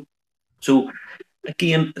best. So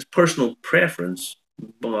again, it's personal preference,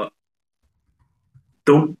 but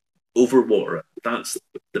don't overwater it. That's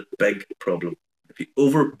the big problem. If you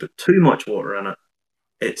put too much water in it,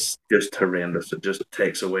 it's just horrendous. It just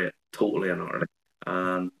takes away it totally and utterly,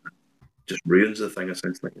 and just ruins the thing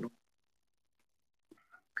essentially.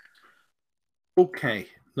 Okay,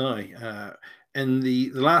 now in the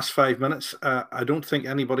last 5 minutes, I don't think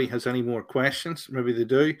anybody has any more questions. Maybe they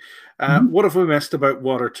do. What have we missed about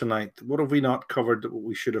water tonight? What have we not covered that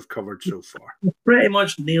we should have covered so far? Pretty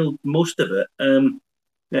much nailed most of it.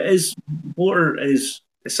 Water is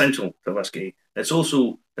essential to whiskey. It's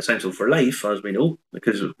also essential for life, as we know,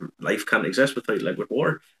 because life can't exist without liquid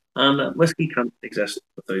water, and whiskey can't exist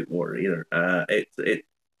without water either.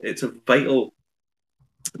 It's a vital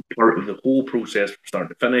part of the whole process from start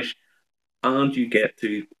to finish, and you get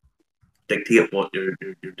to dictate what you're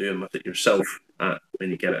doing with it yourself when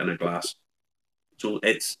you get it in a glass. So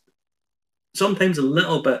it's sometimes a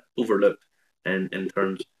little bit overlooked in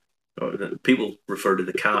terms of people refer to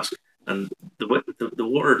the cask, and the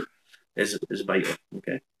water is vital.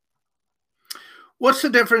 Okay. What's the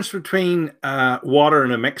difference between water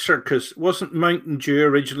and a mixer? Because wasn't Mountain Dew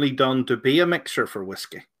originally done to be a mixer for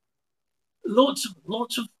whiskey? Lots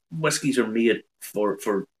of whiskies are made for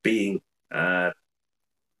being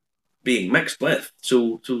mixed with.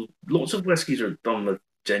 So lots of whiskies are done with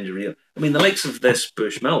ginger ale. I mean, the likes of this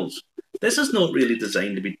Bushmills. This is not really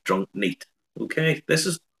designed to be drunk neat. Okay, this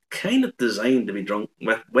is kind of designed to be drunk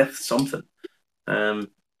with something. Um,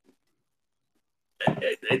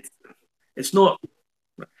 it, it's not.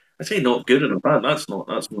 I say not good and bad. That's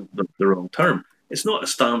the wrong term. It's not a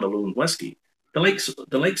standalone whiskey. The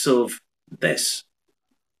likes of this,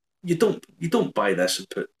 you don't buy this and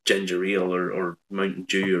put ginger ale or Mountain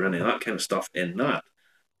Dew or any of that kind of stuff in that.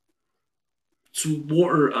 So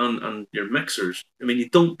water and your mixers. I mean, you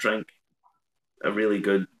don't drink a really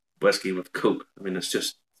good whiskey with Coke. It's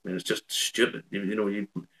just stupid.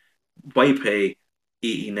 Why pay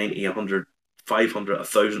 80, 90, 100, 500,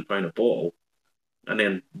 £1,000 a bottle and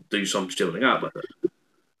then do some stupid like that with it?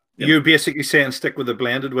 You're basically saying stick with the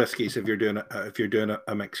blended whiskies if you're doing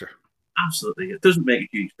a mixer. Absolutely, it doesn't make a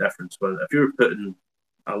huge difference. But if you're putting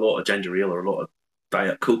a lot of ginger ale or a lot of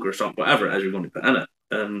Diet Coke or something, whatever it is you're going to put in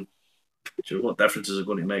it, so what difference is it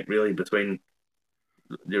going to make really between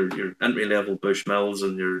your entry level Bushmills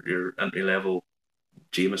and your entry level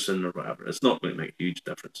Jameson or whatever? It's not going to make a huge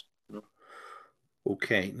difference.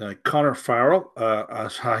 Okay, now Connor Farrell,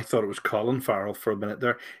 as I thought it was Colin Farrell for a minute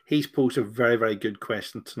there, he's posed a very, very good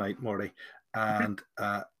question tonight, Marty. And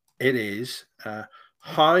it is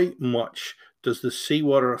how much does the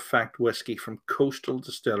seawater affect whiskey from coastal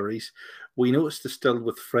distilleries? We know it's distilled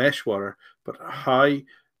with fresh water, but how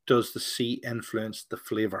does the sea influence the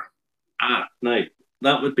flavour? Now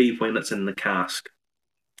that would be when it's in the cask.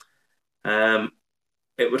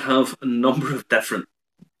 It would have a number of different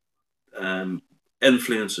um,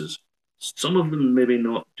 influences. Some of them maybe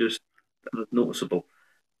not just as noticeable.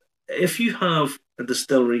 If you have a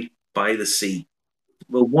distillery by the sea,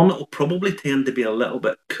 well, one will probably tend to be a little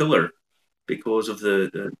bit cooler because of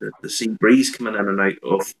the sea breeze coming in and out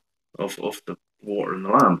of the water and the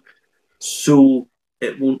land. So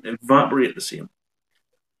it won't evaporate the same.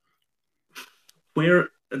 Where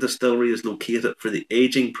a distillery is located for the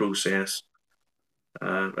aging process,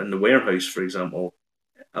 in the warehouse, for example,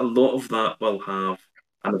 a lot of that will have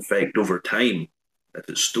an effect over time if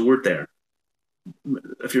it's stored there.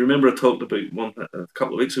 If you remember, I talked about a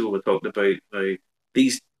couple of weeks ago. We talked about how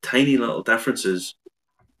these tiny little differences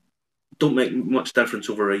don't make much difference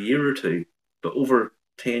over a year or two, but over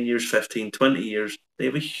 10 years, 15, 20 years, they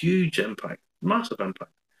have a huge impact, massive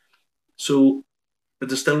impact. So the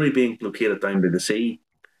distillery being located down by the sea,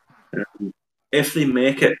 if they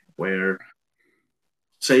make it where,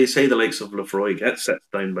 say the likes of Lefroy sits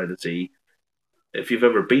down by the sea, if you've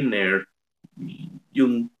ever been there,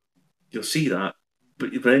 you'll see that.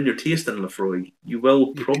 But when you're tasting Lefroy, you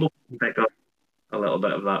will probably pick up a little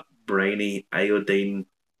bit of that briny, iodine,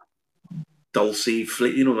 dulcey,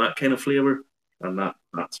 that kind of flavour, and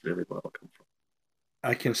that's really what it'll come from.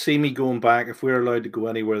 I can see me going back, if we're allowed to go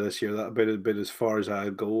anywhere this year, that'll be a bit as far as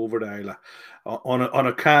I'll go over to Islay on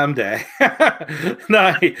a calm day.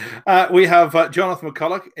 Now, we have Jonathan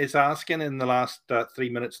McCulloch is asking in the last 3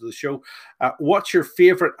 minutes of the show, what's your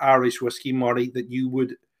favourite Irish whiskey, Marty, that you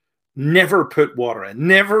would never put water in?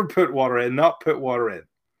 Never put water in, not put water in.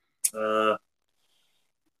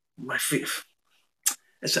 My favorite.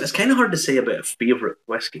 It's kind of hard to say about a favourite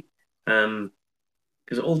whiskey, because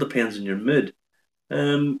it all depends on your mood.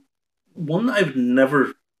 One that I would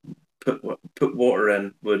never put water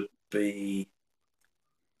in would be.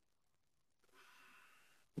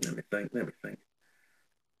 Let me think.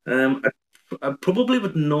 I probably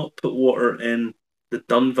would not put water in the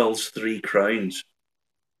Dunville's Three Crowns.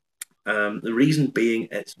 The reason being,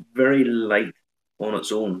 it's very light on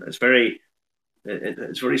its own. It's very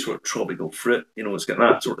sort of tropical fruit. It's got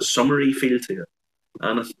that sort of summery feel to it,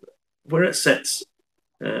 and where it sits.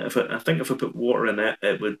 I think if I put water in it,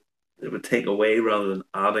 it would take away rather than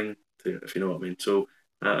adding to it, if you know what I mean. So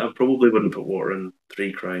I probably wouldn't put water in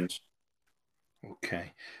Three Crowns.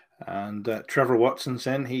 Okay. And Trevor Watson's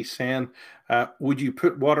in. He's saying, would you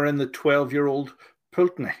put water in the 12-year-old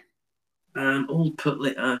Pulteney? Old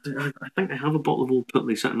Pulteney. I think I have a bottle of Old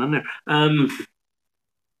Pulteney sitting in there.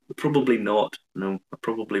 Probably not. No, I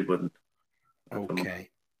probably wouldn't. Okay.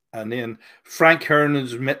 And then Frank Hearn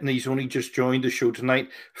is admitting he's only just joined the show tonight.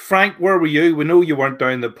 Frank, where were you? We know you weren't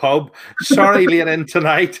down the pub. Sorry late in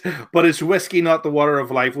tonight, but it's whiskey, not the water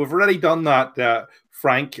of life. We've already done that,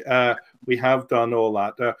 Frank. We have done all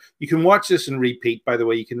that. You can watch this and repeat, by the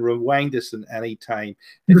way. You can rewind this in any time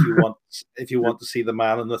if you want to see the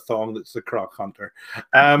man in the thong that's the croc hunter.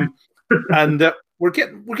 And we're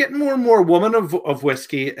getting more and more women of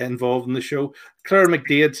whiskey involved in the show. Claire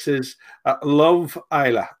McDade says, love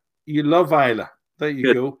Islay. You love Islay. There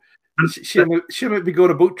you go. She might be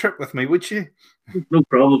going a boat trip with me, would she? No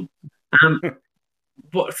problem.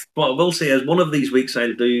 What I will say is, one of these weeks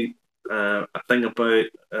I'll do a thing about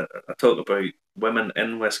I talk about women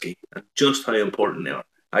in whiskey and just how important they are.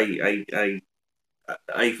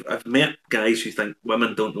 I've met guys who think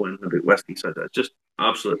women don't know anything about whiskey, so that's just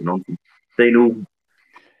absolute nonsense. They know.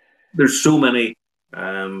 There's so many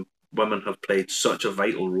women have played such a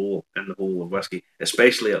vital role in the whole of whiskey,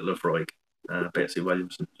 especially at Lefroy, Betsy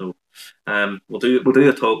Williamson. So we'll do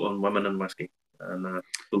a talk on women in whiskey, and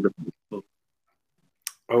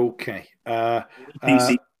okay.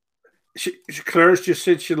 Claire's just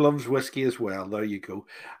said she loves whiskey as well. There you go.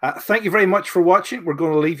 Thank you very much for watching. We're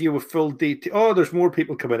going to leave you with full detail. Oh, there's more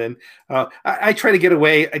people coming in. I try to get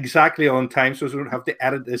away exactly on time so I don't have to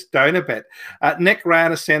edit this down a bit. Nick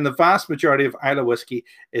Ryan is saying the vast majority of Islay whiskey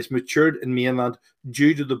is matured in mainland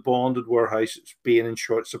due to the bonded warehouses being in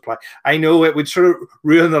short supply. I know it would sort of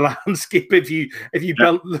ruin the landscape if you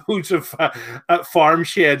built loads of farm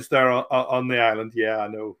sheds there on the island. Yeah, I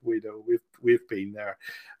know. We've been there.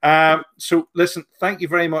 So listen, thank you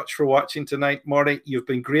very much for watching tonight, Marty. You've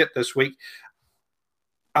been great this week.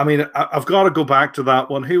 I mean, I've got to go back to that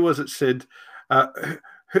one. Who was it, Sid?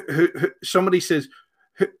 Somebody says,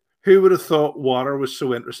 who would have thought water was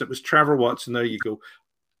so interesting? It was Trevor Watson. There you go.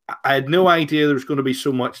 I had no idea there was going to be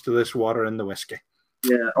so much to this water in the whiskey.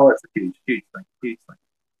 Yeah. Oh, it's a huge thing.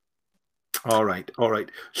 All right.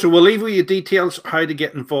 So we'll leave you details how to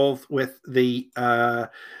get involved with the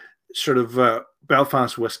sort of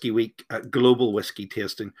Belfast Whiskey Week global whiskey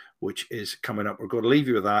tasting, which is coming up. We're going to leave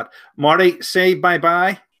you with that. Marty, say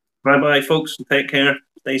bye-bye. Bye-bye, folks. Take care.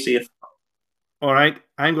 Stay safe. All right.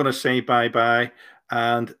 I'm going to say bye-bye,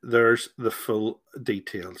 and there's the full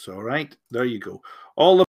details. All right. There you go.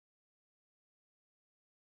 All the